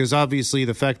both? Because obviously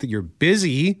the fact that you're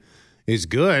busy is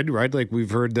good, right? Like we've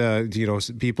heard,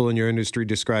 people in your industry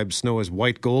describe snow as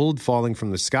white gold falling from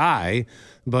the sky.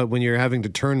 But when you're having to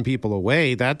turn people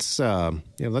away, that's got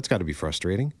to be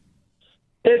frustrating.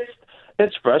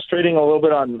 It's frustrating a little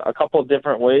bit on a couple of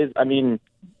different ways.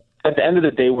 At the end of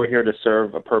the day, we're here to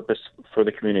serve a purpose for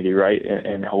the community, right?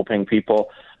 And helping people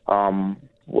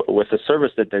with the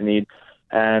service that they need.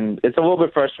 And it's a little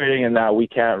bit frustrating in that we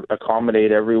can't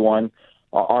accommodate everyone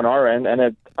on our end. And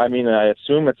I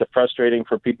assume it's frustrating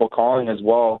for people calling as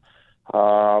well After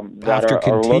are looking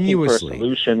for a continuously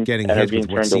solution getting and are hit being with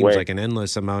what turned seems away. like an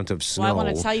endless amount of snow, Well, I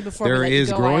want to tell you before we there let you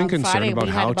is go, growing on concern Friday, about we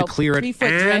how had to about clear it 3-foot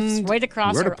drifts and right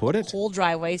across where to our put it. whole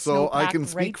driveway. So I can snowpacked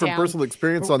speak right from down. personal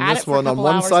experience We're on at this it for a one. On couple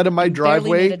one hours side of and my barely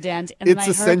driveway, made a dent, and then it's I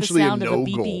heard the essentially a sound of no-go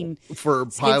beeping for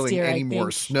skid piling steer, any I more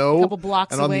think, snow. a couple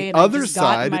blocks And on away, the and I other just got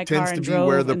in side, my it tends car to and be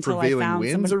where drove the until I prevailing found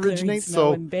winds someone clearing originate. snow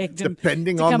So and begged him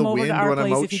depending to on come the over to wind our when I'm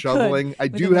place out if he shoveling, could I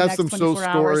within do the have next some snow 24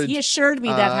 hours. storage He assured me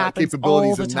that happens capabilities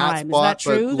all the in that time. spot. Is that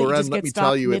true? But that you Loren, just let get me stopped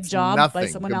tell you, it's mid-job by nothing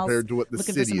someone else compared to what the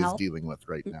looking for city some is help? dealing with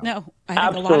right now. No, I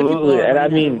think a lot of people Absolutely, are and I running out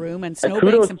of mean, room, and kudos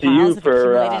snowbanks and to you piles have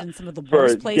for accumulated in some of the for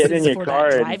worst places getting in your for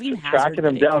car that and driving hazard tracking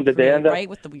them that it down. can Did they create, end up right?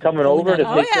 With the coming over to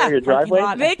rolling take care of your parking driveway?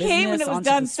 lot, They business came and it was onto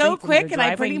done the so street when quick, you're and I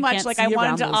driving, pretty you much can't like see I wanted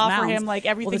around to those offer mounds. him like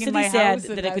Well, everything the in city my said house, that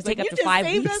and it I could was take like, up to "You just 5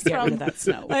 saved weeks us to get rid of from that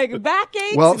snow. like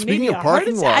backaches." Well, and speaking maybe of a heart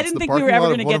parking attack. lots, I didn't the think we were parking ever lot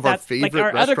going to of one get of our that. Like favorite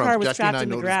our other car restaurants, was Jackie and trapped I in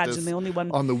the noticed garage, this and the only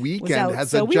one on the was weekend out. has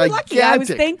So a we were lucky. I was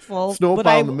gigantic thankful, snow but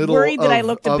pile I in the middle worried that I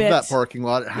looked a of bit, that parking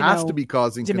lot. It has to be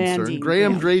causing concern. demanding.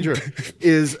 Graham Drager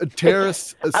is a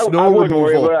terrorist I snow wouldn't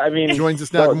worry removal. about it. I mean, joins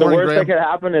us now. the Good morning, worst Graham. that could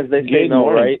happen is they say Good no,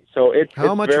 morning. right? So it's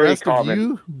How much very rest common. have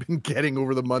you been getting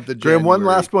over the month of January? Graham, one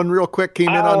last one real quick came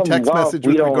in on text well, message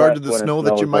we with don't regard rest to the when it snow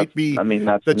that you snows. might be I mean,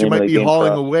 that's that the you name of might the be game for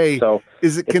hauling us. away. So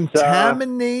is it it's,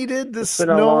 contaminated the it's been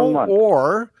a long snow month.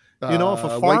 or if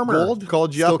a farmer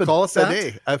called you still up and call us said, that?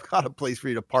 "Hey, I've got a place for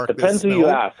you to park Depends this who you snow."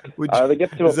 ask. They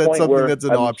get to a is that point something where that's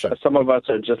an option? some of us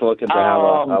are just looking to have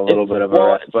a little bit of a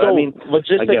rest. But I mean,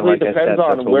 logistically, again, like I depends said,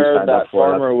 on that's what where we signed that up for.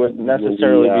 farmer would That's what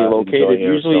necessarily we, be enjoy located.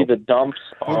 here, Usually, so. the dumps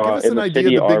Well, give us in an the idea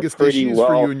city of the are biggest pretty issues well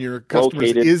for you and your customers.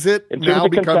 located. Is it in now terms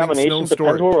of becoming contamination, snow depends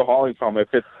storage? where we're hauling from. If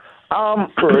it's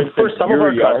For some of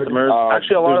our customers,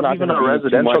 actually a lot of even our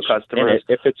residential customers,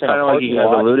 if it's kind of like you guys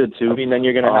alluded to, I mean, then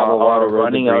you're going to have a lot of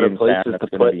running out of places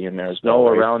to put in there as snow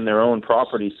well, right? around their own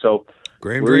property. So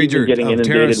Graham we're even Drager getting of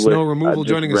Terra inundated Snow with Removal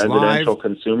just joining us live residential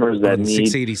consumers that on need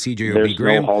 680 their CJOB. snow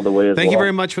Graham, hauled away as thank you well.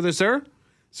 very much for this, sir.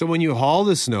 So when you haul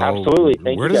the snow, Absolutely.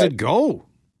 Thank where you, does guys. it go?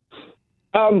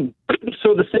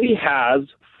 So the city has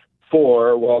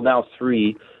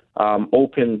 3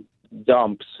 open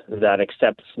dumps that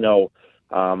accept snow,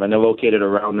 and they're located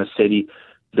around the city.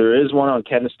 There is one on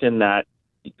Keniston that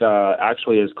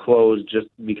actually is closed just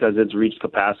because it's reached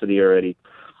capacity already.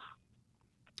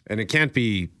 And it can't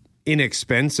be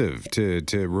inexpensive to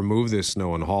remove this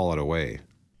snow and haul it away.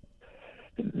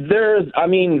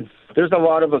 There's a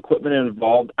lot of equipment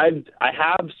involved. I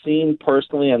have seen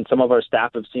personally, and some of our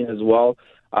staff have seen as well,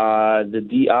 the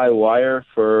DIYer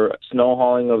for snow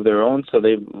hauling of their own. So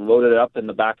they've loaded it up in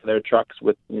the back of their trucks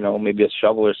with, maybe a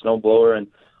shovel or snow blower and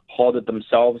hauled it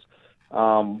themselves.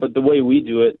 But the way we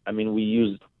do it, we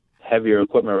use heavier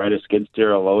equipment, right? A skid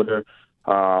steer, a loader,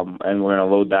 and we're going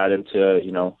to load that into,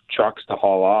 trucks to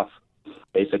haul off,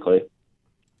 basically.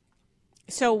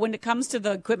 So when it comes to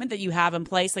the equipment that you have in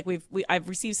place, like I've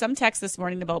received some text this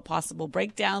morning about possible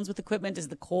breakdowns with equipment. Does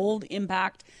the cold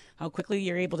impact how quickly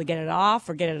you're able to get it off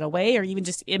or get it away, or even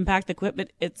just impact the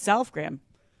equipment itself, Graham?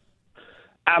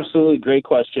 Absolutely, great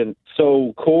question.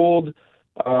 So cold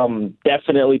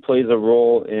definitely plays a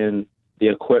role in the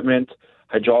equipment.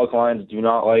 Hydraulic lines do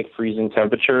not like freezing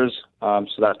temperatures, so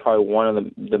that's probably one of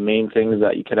the main things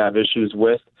that you can have issues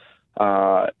with.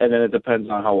 And then it depends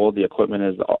on how old the equipment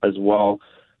is as well.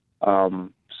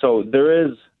 So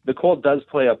the cold does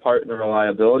play a part in the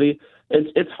reliability.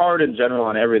 It's hard in general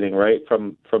on everything, right?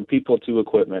 From people to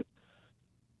equipment.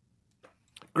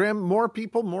 Graham, more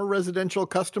people, more residential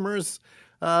customers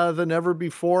than ever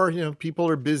before. People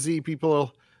are busy.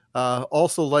 People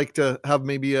also like to have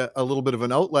maybe a little bit of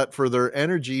an outlet for their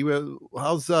energy.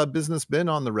 How's business been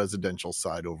on the residential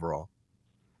side overall?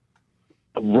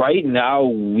 Right now,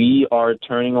 we are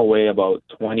turning away about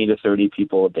 20 to 30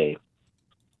 people a day.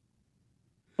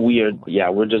 We're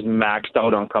just maxed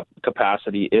out on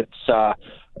capacity. It's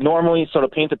normally, so to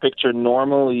paint a picture,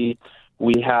 normally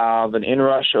we have an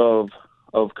inrush of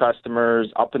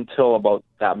customers up until about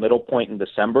that middle point in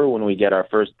December when we get our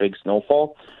first big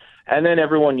snowfall. And then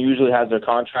everyone usually has their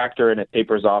contractor and it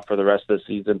tapers off for the rest of the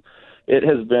season. It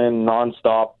has been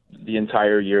nonstop the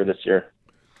entire year this year.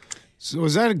 So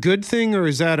is that a good thing or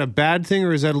is that a bad thing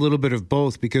or is that a little bit of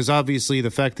both? Because obviously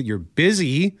the fact that you're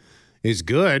busy is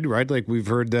good, right? Like we've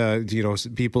heard,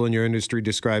 people in your industry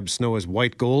describe snow as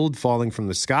white gold falling from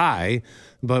the sky.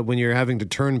 But when you're having to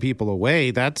turn people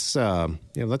away, that's got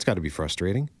to be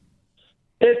frustrating.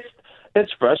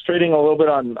 It's frustrating a little bit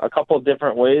on a couple of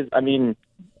different ways. At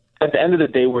the end of the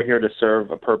day, we're here to serve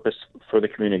a purpose for the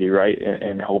community, right?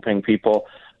 And helping people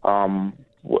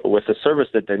with the service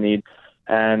that they need.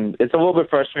 And it's a little bit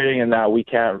frustrating in that we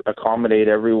can't accommodate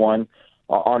everyone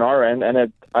on our end. And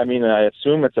I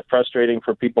assume it's frustrating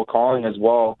for people calling as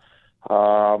well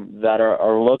that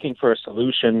are looking for a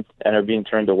solution and are being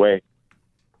turned away.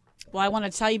 Well, I want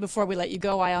to tell you before we let you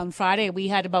go, on Friday we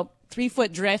had about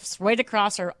 3-foot drifts right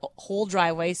across our whole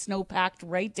driveway, snow packed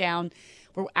right down.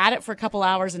 We're at it for a couple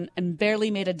hours and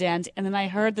barely made a dent. And then I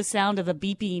heard the sound of a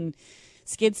beeping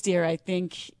skid steer, I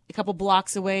think, a couple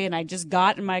blocks away. And I just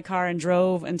got in my car and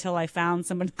drove until I found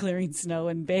someone clearing snow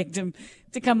and begged him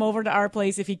to come over to our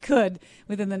place if he could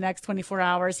within the next 24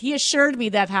 hours. He assured me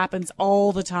that happens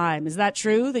all the time. Is that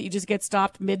true, that you just get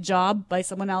stopped mid-job by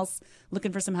someone else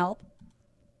looking for some help?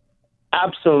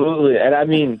 Absolutely. And I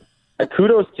mean,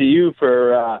 kudos to you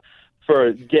for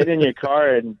getting in your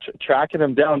car and tracking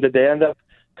them down. Did they end up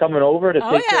coming over to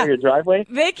take care of your driveway?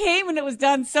 They came and it was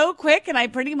done so quick, and I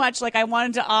pretty much I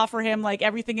wanted to offer him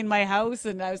everything in my house,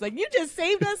 and I was like, you just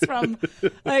saved us from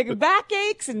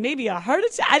backaches and maybe a heart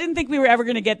attack. I didn't think we were ever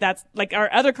going to get that. Our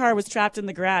other car was trapped in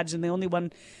the garage and the only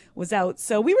one was out.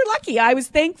 So we were lucky. I was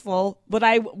thankful, but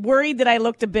I worried that I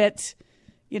looked a bit,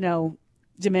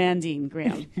 demanding,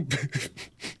 Graham.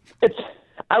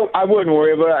 I wouldn't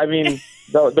worry about it. I mean,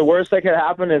 the worst that could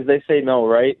happen is they say no,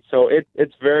 right? So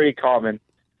it's very common.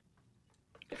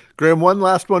 Graham, one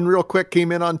last one real quick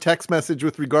came in on text message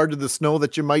with regard to the snow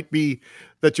that you might be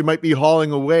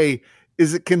hauling away.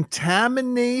 Is it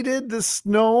contaminated, the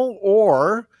snow,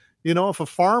 or if a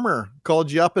farmer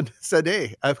called you up and said,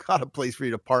 "Hey, I've got a place for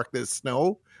you to park this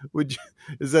snow,"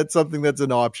 is that something that's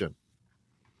an option?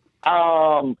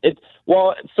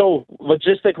 So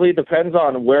logistically depends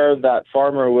on where that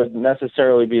farmer would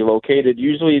necessarily be located.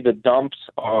 Usually the dumps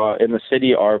in the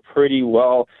city are pretty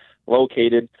well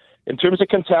located. In terms of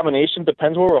contamination,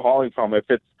 depends where we're hauling from. If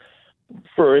it's,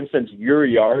 for instance, your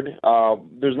yard,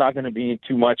 there's not going to be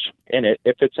too much in it.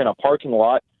 If it's in a parking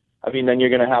lot, then you're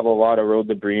going to have a lot of road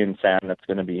debris and sand that's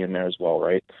going to be in there as well,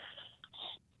 right?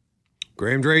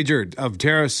 Graham Drager of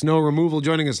Terra Snow Removal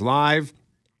joining us live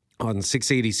on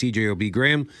 680 CJOB.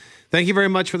 Graham, thank you very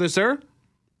much for this, sir.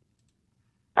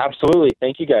 Absolutely.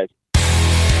 Thank you, guys.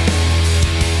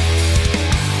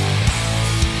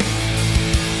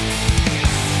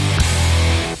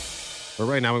 But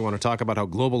right now we want to talk about how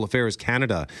Global Affairs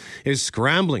Canada is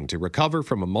scrambling to recover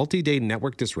from a multi-day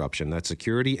network disruption that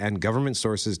security and government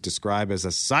sources describe as a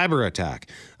cyber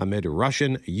attack amid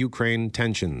Russian-Ukraine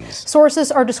tensions.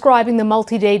 Sources are describing the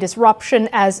multi-day disruption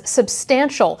as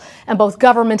substantial, and both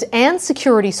government and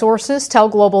security sources tell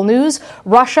Global News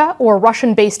Russia or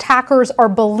Russian-based hackers are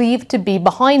believed to be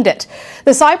behind it.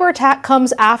 The cyber attack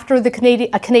comes after a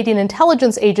Canadian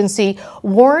intelligence agency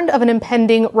warned of an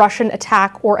impending Russian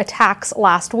attack or attacks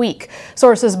last week.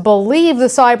 Sources believe the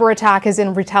cyber attack is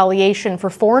in retaliation for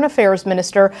Foreign Affairs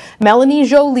Minister Melanie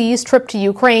Joly's trip to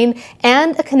Ukraine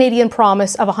and a Canadian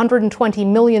promise of a $120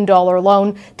 million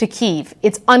loan to Kyiv.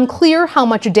 It's unclear how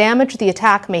much damage the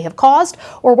attack may have caused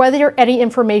or whether any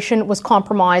information was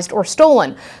compromised or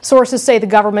stolen. Sources say the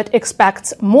government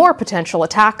expects more potential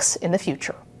attacks in the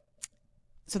future.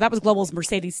 So that was Global's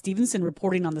Mercedes Stevenson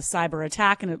reporting on the cyber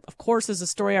attack. And of course, is a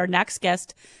story our next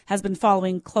guest has been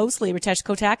following closely. Ritesh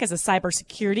Kotak is a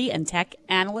cybersecurity and tech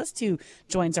analyst who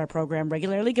joins our program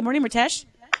regularly. Good morning, Ritesh.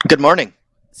 Good morning.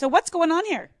 So what's going on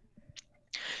here?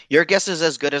 Your guess is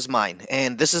as good as mine.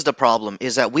 And this is the problem,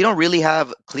 is that we don't really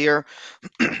have clear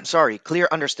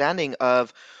understanding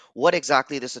of what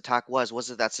exactly this attack was. Was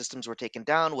it that systems were taken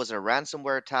down? Was it a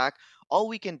ransomware attack? All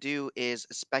we can do is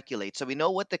speculate. So we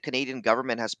know what the Canadian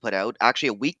government has put out. Actually,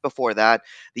 a week before that,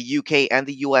 the UK and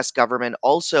the US government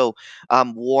also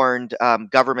warned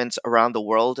governments around the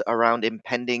world around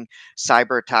impending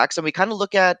cyber attacks. And we kind of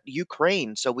look at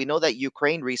Ukraine. So we know that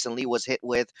Ukraine recently was hit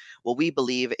with what we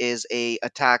believe is a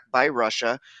attack by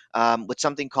Russia with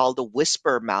something called the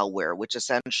Whisper malware, which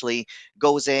essentially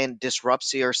goes in,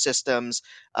 disrupts your systems.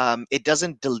 It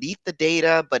doesn't delete the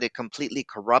data, but it completely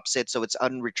corrupts it, so it's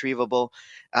unretrievable.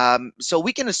 So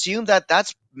we can assume that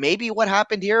that's maybe what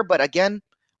happened here, but again,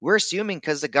 we're assuming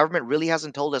because the government really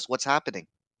hasn't told us what's happening.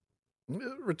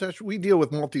 Ritesh, we deal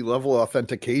with multi-level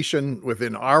authentication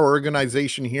within our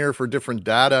organization here for different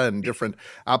data and different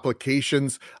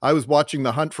applications. I was watching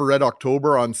The Hunt for Red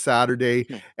October on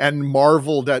Saturday and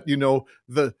marveled at,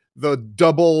 the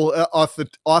double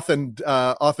authentication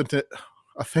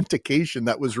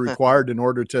that was required in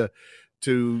order to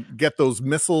get those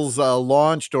missiles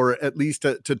launched, or at least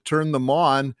to turn them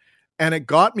on. And it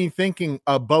got me thinking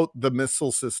about the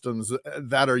missile systems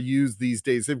that are used these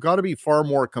days. They've got to be far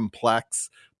more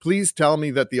complex. Please tell me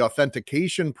that the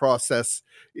authentication process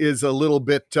is a little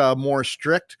bit more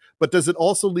strict, but does it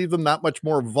also leave them that much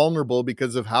more vulnerable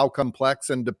because of how complex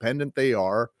and dependent they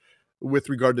are with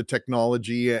regard to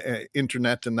technology,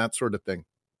 internet, and that sort of thing?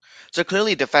 So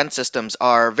clearly, defense systems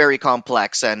are very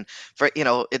complex, and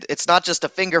it's not just a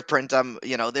fingerprint.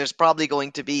 There's probably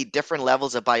going to be different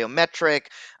levels of biometric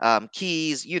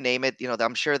keys, you name it.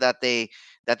 I'm sure that they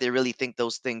really think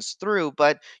those things through.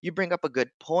 But you bring up a good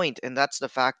point, and that's the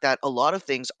fact that a lot of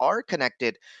things are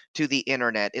connected to the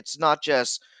internet. It's not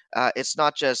just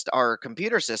our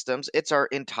computer systems, it's our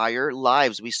entire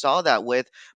lives. We saw that with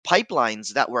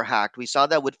pipelines that were hacked. We saw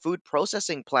that with food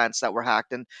processing plants that were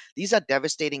hacked. And these had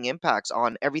devastating impacts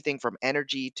on everything from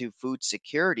energy to food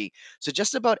security. So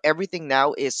just about everything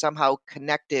now is somehow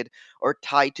connected or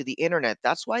tied to the internet.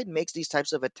 That's why it makes these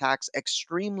types of attacks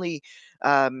extremely,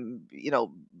 um, you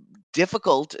know,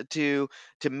 difficult to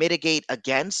mitigate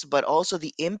against, but also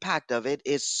the impact of it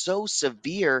is so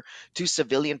severe to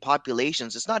civilian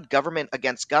populations. It's not government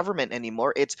against government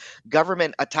anymore. It's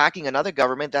government attacking another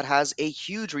government that has a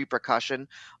huge repercussion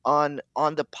on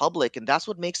the public, and that's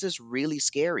what makes this really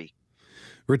scary.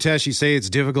 Ritesh, you say it's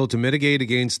difficult to mitigate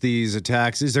against these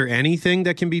attacks. Is there anything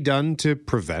that can be done to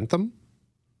prevent them?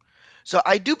 So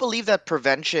I do believe that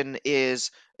prevention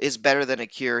is better than a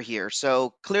cure here.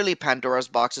 So clearly, Pandora's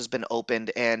box has been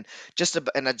opened, and just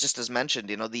as mentioned,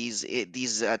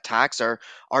 these attacks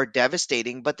are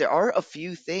devastating. But there are a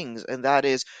few things, and that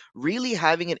is really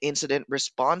having an incident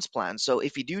response plan. So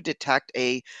if you do detect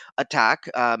a attack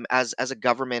as a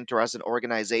government or as an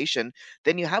organization,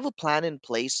 then you have a plan in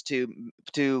place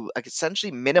to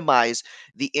essentially minimize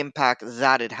the impact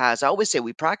that it has. I always say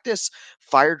we practice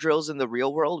fire drills in the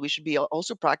real world. We should be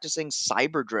also practicing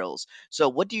cyber drills. So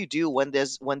what do you do when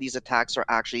these attacks are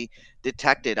actually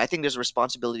detected? I think there's a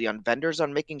responsibility on vendors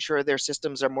on making sure their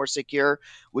systems are more secure.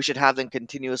 We should have them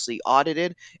continuously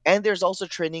audited. And there's also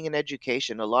training and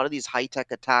education. A lot of these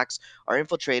high-tech attacks are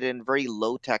infiltrated in very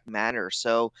low-tech manner.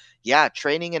 So yeah,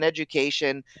 training and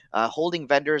education, holding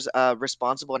vendors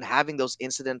responsible and having those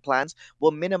incident plans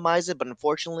will minimize it, but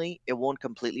unfortunately, it won't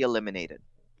completely eliminate it.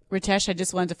 Ritesh, I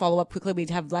just wanted to follow up quickly. We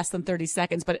have less than 30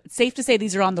 seconds, but it's safe to say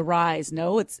these are on the rise.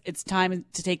 No, it's time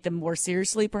to take them more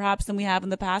seriously, perhaps, than we have in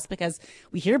the past, because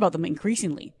we hear about them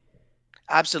increasingly.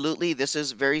 Absolutely. This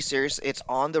is very serious. It's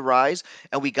on the rise,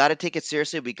 and we got to take it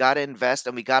seriously. We got to invest,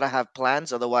 and we got to have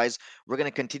plans. Otherwise, we're going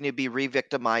to continue to be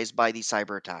re-victimized by these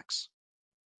cyber attacks.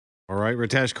 All right,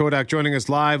 Ritesh Kodak joining us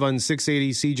live on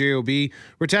 680 CJOB.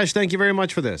 Ritesh, thank you very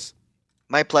much for this.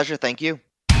 My pleasure. Thank you.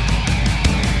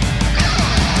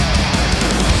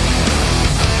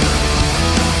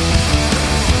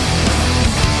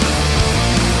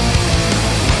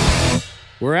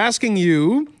 We're asking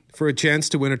you for a chance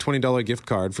to win a $20 gift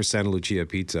card for Santa Lucia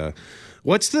Pizza.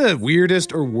 What's the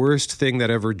weirdest or worst thing that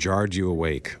ever jarred you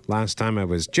awake? Last time I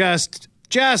was just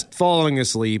falling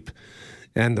asleep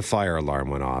and the fire alarm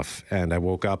went off, and I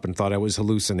woke up and thought I was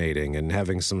hallucinating and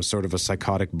having some sort of a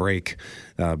psychotic break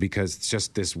because it's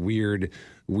just this weird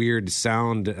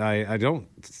sound. I don't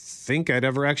think I'd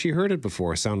ever actually heard it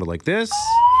before. It sounded like this.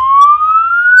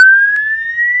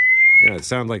 Yeah, it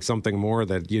sounded like something more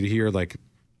that you'd hear like...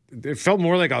 It felt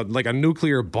more like a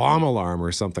nuclear bomb alarm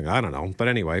or something. I don't know. But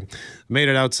anyway, made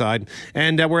it outside.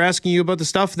 And we're asking you about the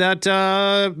stuff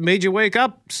that made you wake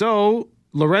up. So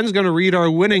Loren's going to read our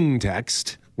winning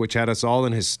text, which had us all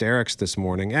in hysterics this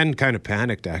morning and kind of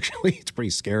panicked, actually. It's pretty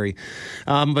scary.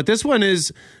 But this one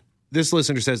is... This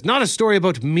listener says, not a story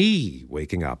about me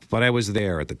waking up, but I was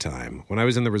there at the time. When I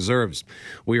was in the reserves,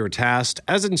 we were tasked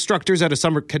as instructors at a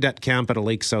summer cadet camp at a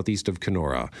lake southeast of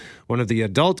Kenora. One of the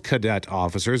adult cadet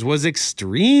officers was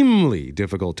extremely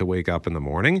difficult to wake up in the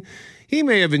morning. He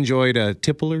may have enjoyed a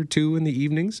tipple or two in the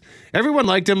evenings. Everyone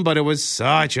liked him, but it was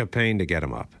such a pain to get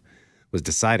him up. It was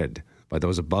decided by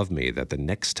those above me that the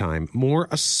next time more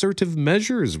assertive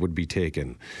measures would be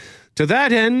taken. To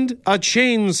that end, a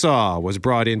chainsaw was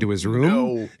brought into his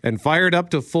room and fired up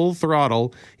to full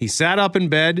throttle. He sat up in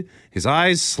bed, his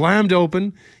eyes slammed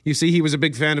open. You see, he was a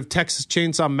big fan of Texas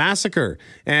Chainsaw Massacre.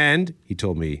 And, he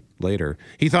told me later,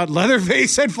 he thought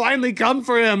Leatherface had finally come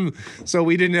for him. So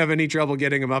we didn't have any trouble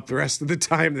getting him up the rest of the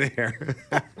time there.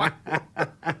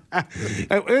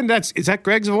 And is that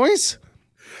Greg's voice?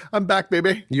 I'm back,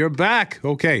 baby. You're back.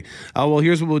 Okay. Well,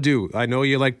 here's what we'll do. I know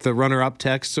you liked the runner-up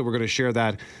text, so we're going to share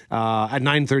that at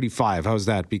 9:35. How's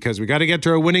that? Because we got to get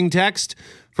to our winning text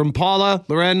from Paula.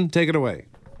 Loren, take it away.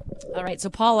 All right. So,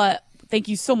 Paula, thank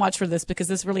you so much for this, because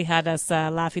this really had us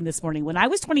laughing this morning. When I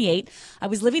was 28, I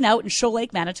was living out in Shoal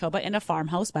Lake, Manitoba in a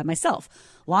farmhouse by myself.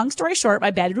 Long story short,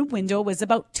 my bedroom window was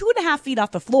about 2.5 feet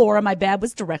off the floor, and my bed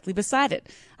was directly beside it.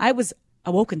 I was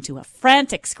awoken to a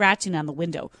frantic scratching on the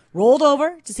window, rolled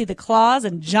over to see the claws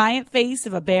and giant face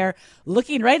of a bear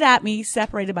looking right at me,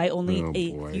 separated by only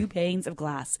a few panes of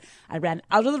glass. I ran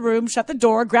out of the room, shut the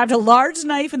door, grabbed a large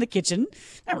knife in the kitchen.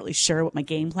 Not really sure what my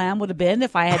game plan would have been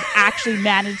if I had actually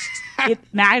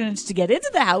managed to get into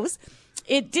the house.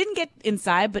 It didn't get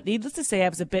inside, but needless to say, I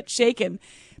was a bit shaken.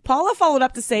 Paula followed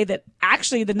up to say that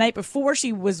actually the night before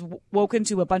she was woken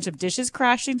to a bunch of dishes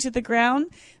crashing to the ground.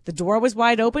 The door was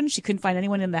wide open. She couldn't find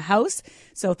anyone in the house,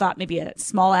 so thought maybe a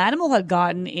small animal had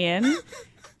gotten in.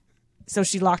 So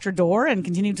she locked her door and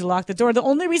continued to lock the door. The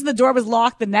only reason the door was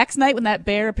locked the next night when that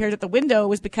bear appeared at the window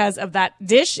was because of that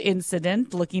dish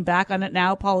incident. Looking back on it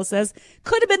now, Paula says,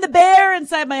 could have been the bear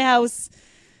inside my house.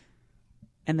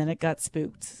 And then it got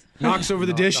spooked. Knocks over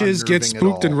the dishes, gets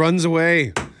spooked and runs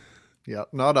away. Yeah,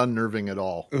 not unnerving at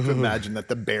all to imagine that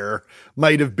the bear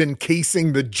might have been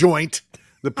casing the joint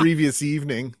the previous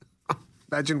evening.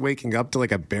 Imagine waking up to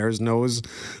like a bear's nose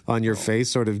on your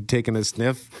face, sort of taking a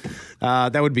sniff.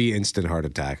 That would be instant heart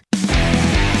attack.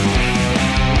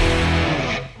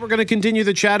 We're going to continue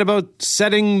the chat about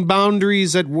setting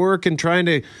boundaries at work and trying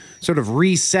to sort of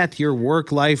reset your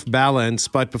work-life balance.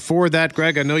 But before that,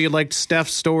 Greg, I know you liked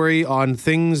Steph's story on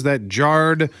things that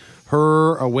jarred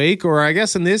her awake, or I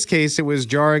guess in this case, it was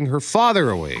jarring her father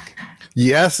awake.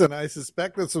 Yes, and I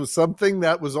suspect this was something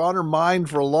that was on her mind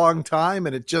for a long time,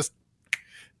 and it just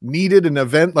needed an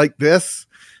event like this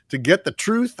to get the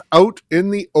truth out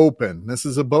in the open. This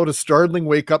is about a startling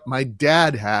wake-up my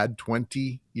dad had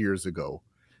 20 years ago.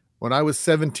 When I was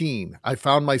 17, I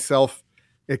found myself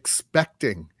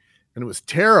expecting and was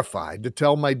terrified to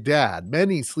tell my dad.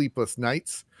 Many sleepless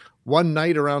nights. One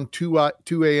night around 2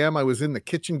 a.m., I was in the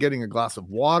kitchen getting a glass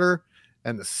of water,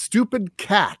 and the stupid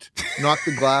cat knocked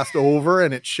the glass over,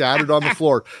 and it shattered on the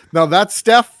floor. Now, that's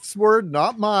Steph's word,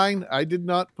 not mine. I did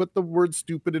not put the word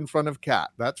stupid in front of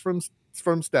cat. That's from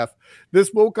Steph.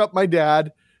 This woke up my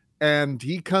dad, and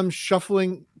he comes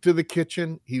shuffling to the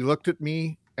kitchen. He looked at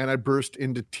me, and I burst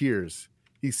into tears.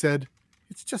 He said,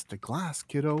 "It's just a glass,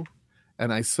 kiddo."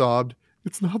 And I sobbed,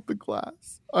 "It's not the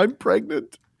glass. I'm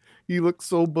pregnant." He looked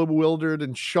so bewildered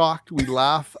and shocked. We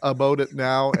laugh about it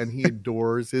now, and he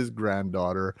adores his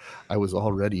granddaughter. I was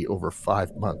already over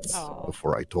 5 months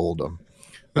before I told him.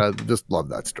 Just love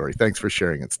that story. Thanks for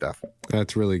sharing it, Steph.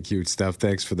 That's really cute, Steph.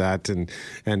 Thanks for that. And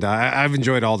I've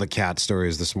enjoyed all the cat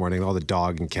stories this morning, all the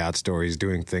dog and cat stories,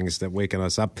 doing things that waking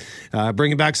us up,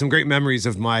 bringing back some great memories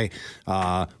of my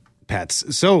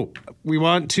pets. So we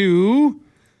want to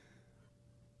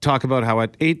talk about how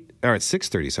at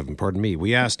 6:37, pardon me,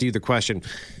 we asked you the question,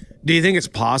 do you think it's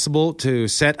possible to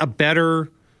set a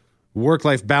better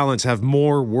work-life balance, have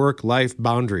more work-life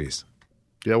boundaries?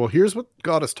 Yeah, well, here's what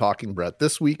got us talking, Brett.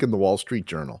 This week in the Wall Street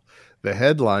Journal, the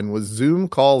headline was Zoom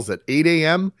calls at 8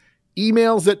 a.m.,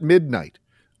 emails at midnight.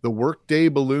 The workday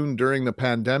ballooned during the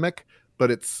pandemic, but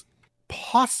it's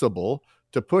possible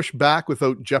to push back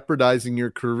without jeopardizing your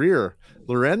career.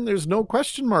 Loren, there's no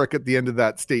question mark at the end of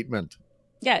that statement.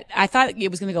 Yeah, I thought it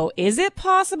was going to go, is it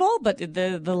possible? But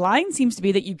the line seems to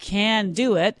be that you can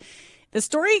do it. The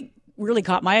story really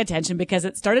caught my attention because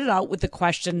it started out with the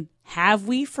question, have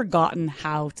we forgotten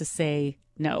how to say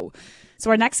no? So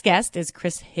our next guest is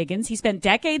Chris Higgins. He spent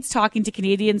decades talking to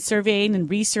Canadians, surveying and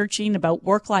researching about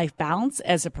work-life balance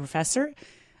as a professor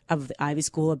of the Ivey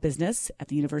School of Business at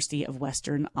the University of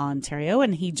Western Ontario.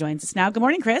 And he joins us now. Good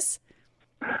morning, Chris.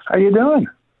 How you doing?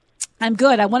 I'm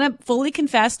good. I want to fully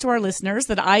confess to our listeners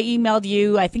that I emailed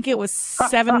you, I think it was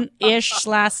 7-ish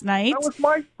last night. That was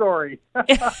my story.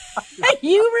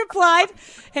 You replied,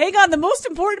 hang on, the most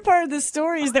important part of this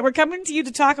story is that we're coming to you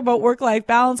to talk about work-life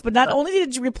balance, but not only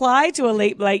did you reply to a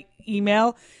late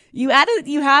email, you added that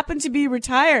you happen to be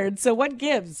retired. So what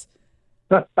gives?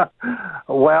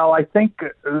 Well, I think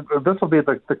this will be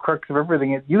the crux of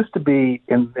everything. It used to be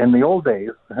in the old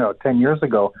days, 10 years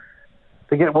ago,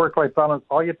 to get work-life balance,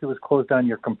 all you have to do is close down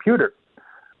your computer.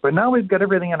 But now we've got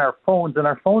everything in our phones, and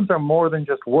our phones are more than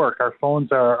just work. Our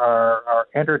phones are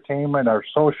entertainment, our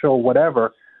social,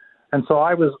 whatever. And so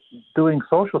I was doing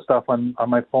social stuff on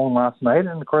my phone last night,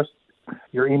 and of course,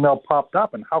 your email popped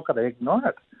up, and how could I ignore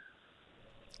it?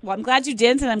 Well, I'm glad you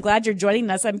didn't, and I'm glad you're joining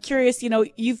us. I'm curious,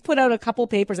 you've put out a couple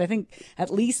papers, I think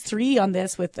at least 3 on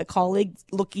this with a colleague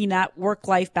looking at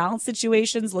work-life balance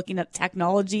situations, looking at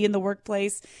technology in the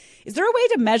workplace. Is there a way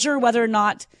to measure whether or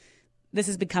not this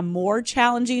has become more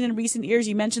challenging in recent years?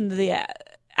 You mentioned the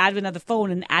advent of the phone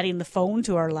and adding the phone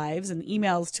to our lives and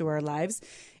emails to our lives.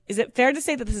 Is it fair to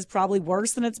say that this is probably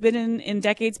worse than it's been in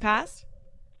decades past?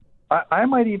 I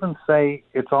might even say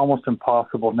it's almost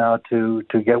impossible now to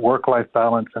get work-life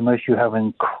balance unless you have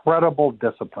incredible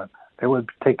discipline. It would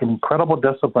take incredible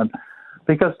discipline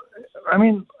because,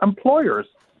 employers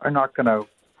are not going to,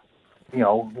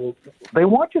 they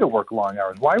want you to work long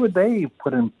hours. Why would they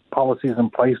put in policies in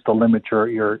place to limit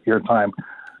your time?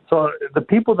 So the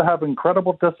people that have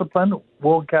incredible discipline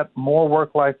will get more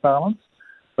work-life balance,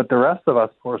 but the rest of us,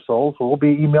 poor souls, will be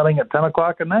emailing at 10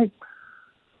 o'clock at night.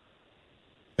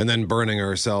 And then burning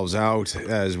ourselves out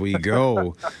as we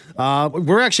go.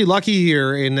 We're actually lucky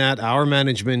here in that our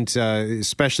management,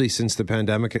 especially since the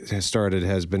pandemic has started,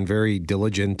 has been very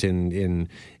diligent in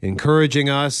encouraging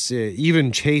us,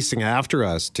 even chasing after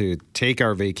us to take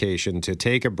our vacation, to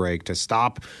take a break, to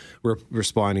stop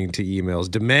responding to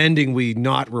emails, demanding we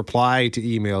not reply to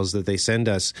emails that they send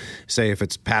us, say if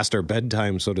it's past our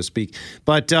bedtime, so to speak.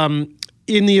 But in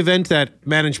the event that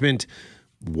management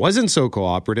wasn't so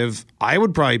cooperative, I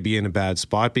would probably be in a bad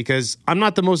spot because I'm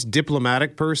not the most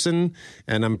diplomatic person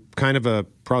and I'm kind of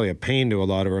probably a pain to a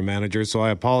lot of our managers, so I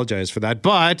apologize for that.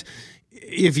 But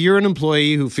if you're an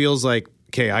employee who feels like,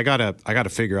 okay, I gotta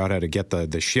figure out how to get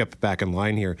the ship back in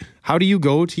line here, how do you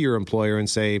go to your employer and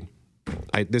say,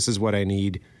 this is what I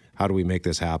need, how do we make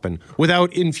this happen,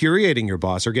 without infuriating your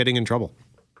boss or getting in trouble?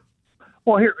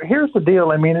 Well, here's the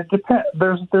deal. It depends.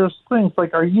 There's things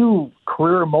like, are you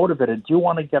career motivated? Do you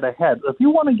want to get ahead? If you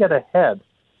want to get ahead,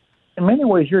 in many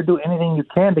ways, you're doing anything you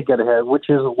can to get ahead, which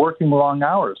is working long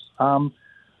hours.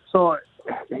 So,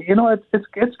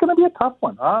 it's going to be a tough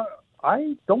one.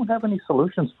 I don't have any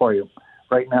solutions for you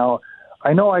right now.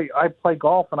 I know I play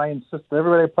golf, and I insist that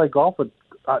everybody I play golf would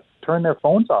turn their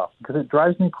phones off because it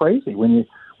drives me crazy when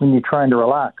you're trying to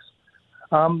relax.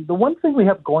 The one thing we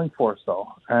have going for us, though,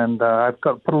 and I've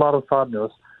put a lot of thought into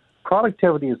this,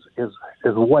 productivity is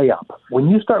way up. When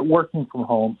you start working from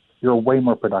home, you're way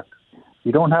more productive.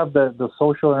 You don't have the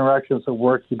social interactions at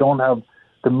work. You don't have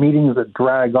the meetings that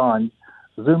drag on.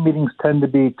 Zoom meetings tend to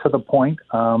be to the point.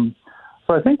 So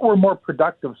I think we're more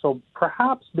productive. So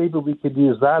perhaps maybe we could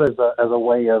use that as a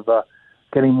way of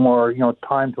getting more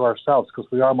time to ourselves because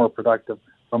we are more productive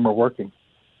when we're working.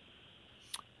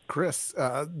 Chris,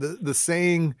 the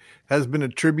saying has been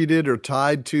attributed or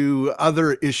tied to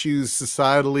other issues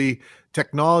societally.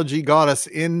 Technology got us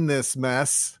in this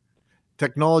mess.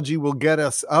 Technology will get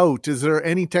us out. Is there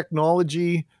any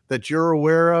technology that you're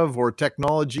aware of or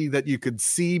technology that you could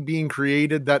see being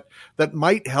created that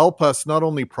might help us not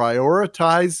only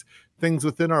prioritize things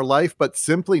within our life, but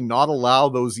simply not allow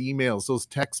those emails, those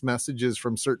text messages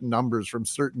from certain numbers, from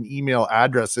certain email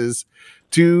addresses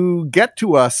to get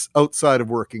to us outside of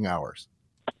working hours?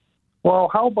 Well,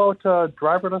 how about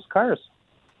driverless cars?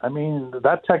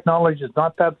 That technology is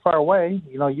not that far away.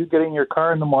 You get in your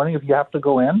car in the morning if you have to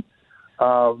go in.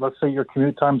 Let's say your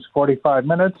commute time is 45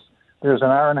 minutes. There's an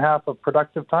hour and a half of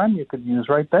productive time you could use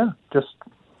right there.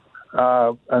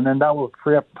 And then that will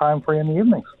free up time for you in the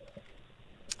evenings.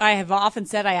 I have often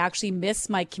said I actually miss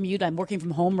my commute. I'm working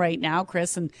from home right now,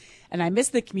 Chris, and I miss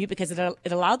the commute because it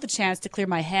allowed the chance to clear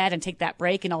my head and take that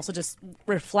break and also just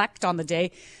reflect on the day.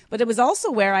 But it was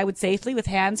also where I would safely, with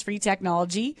hands-free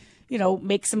technology,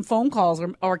 make some phone calls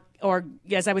or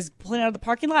as I was pulling out of the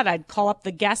parking lot, I'd call up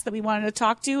the guest that we wanted to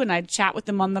talk to and I'd chat with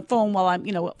them on the phone while I'm,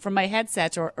 from my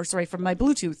headset or from my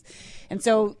Bluetooth. And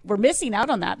so we're missing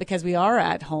out on that because we are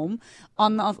at home.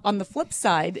 On the flip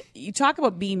side, you talk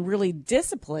about being really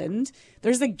disciplined.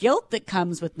 There's a guilt that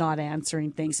comes with not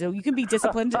answering things. So you can be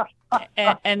disciplined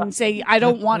and say, I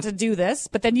don't want to do this,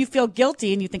 but then you feel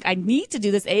guilty and you think I need to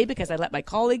do this, because I let my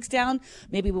colleagues down.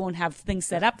 Maybe we won't have things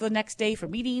set up the next day for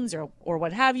meetings or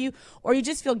what have you. Or you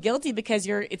just feel guilty because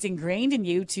it's ingrained in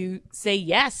you to say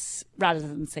yes rather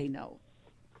than say no.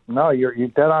 No, you're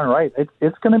dead on right.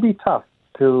 It's going to be tough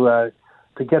to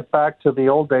get back to the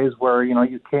old days where,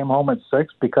 you came home at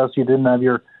 6 because you didn't have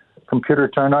your computer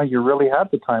turned on. You really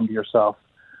had the time to yourself.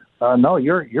 No,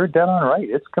 you're dead on right.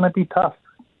 It's going to be tough.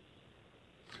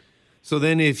 So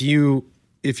then if you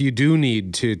do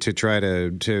need to try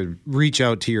to reach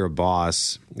out to your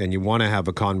boss and you want to have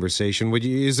a conversation,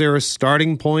 is there a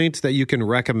starting point that you can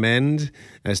recommend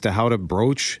as to how to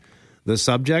broach the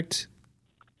subject?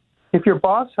 If your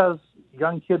boss has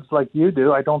young kids like you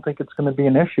do, I don't think it's going to be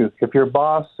an issue. If your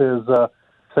boss is,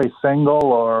 say, single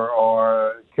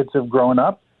or kids have grown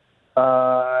up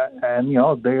and,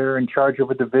 they're in charge of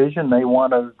a division, they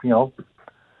want to,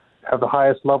 have the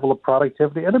highest level of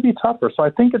productivity, it'll be tougher. So I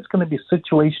think it's going to be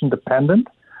situation dependent.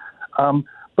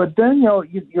 But then,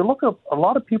 you look at a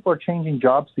lot of people are changing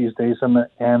jobs these days,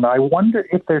 and I wonder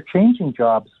if they're changing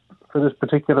jobs for this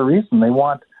particular reason. They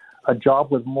want a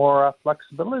job with more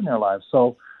flexibility in their lives.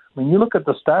 So when you look at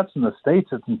the stats in the States,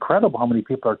 it's incredible how many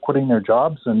people are quitting their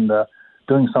jobs and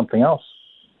doing something else.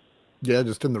 Yeah,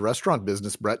 just in the restaurant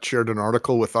business, Brett shared an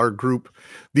article with our group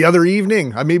the other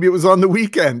evening. Maybe it was on the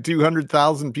weekend.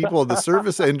 200,000 people in the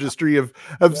service industry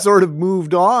have sort of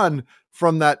moved on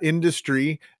from that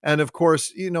industry. And of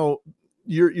course, you know,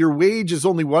 your wage is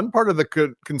only one part of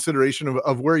the consideration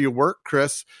of where you work,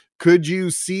 Chris. Could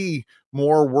you see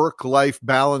more work-life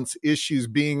balance issues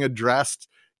being addressed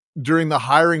during the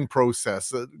hiring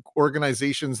process?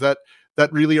 Organizations that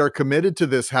really are committed to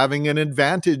this having an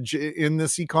advantage in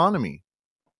this economy.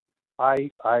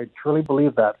 I truly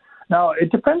believe that. Now,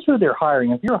 it depends who they're hiring.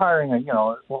 If you're hiring a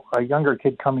younger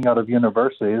kid coming out of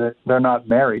university, they're not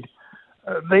married,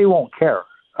 they won't care.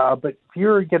 But if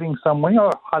you're getting someone, a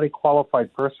highly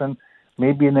qualified person,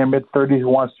 maybe in their mid-30s who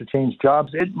wants to change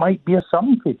jobs, it might be a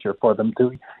selling feature for them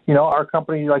to, our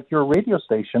company, like your radio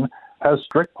station, has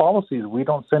strict policies. We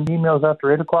don't send emails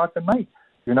after 8 o'clock at night.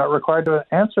 You're not required to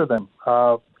answer them.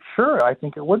 Sure, I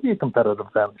think it would be a competitive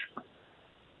advantage.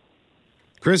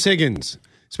 Chris Higgins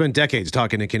spent decades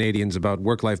talking to Canadians about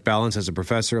work-life balance as a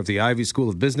professor of the Ivey School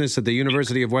of Business at the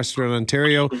University of Western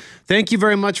Ontario. Thank you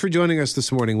very much for joining us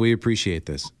this morning. We appreciate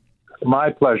this. My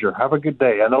pleasure. Have a good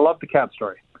day. And I love the cat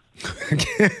story.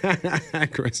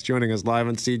 Chris joining us live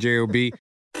on CJOB.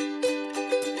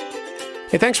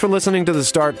 Hey, thanks for listening to the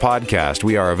Start Podcast.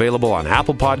 We are available on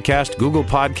Apple Podcast, Google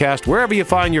Podcast, wherever you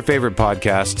find your favorite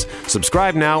podcasts.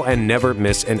 Subscribe now and never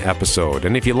miss an episode.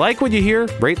 And if you like what you hear,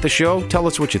 rate the show, tell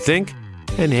us what you think.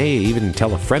 And hey, even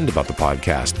tell a friend about the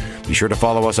podcast. Be sure to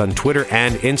follow us on Twitter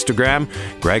and Instagram.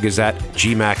 Greg is at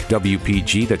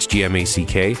GMACWPG. That's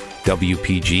GMACK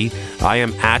WPG. I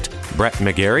am at Brett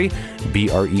McGarry,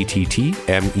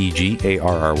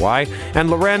 BRETTMEGARRY. And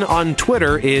Loren on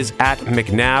Twitter is at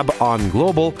McNabb on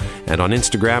Global and on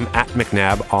Instagram at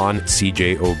McNabb on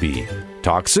CJOB.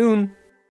 Talk soon.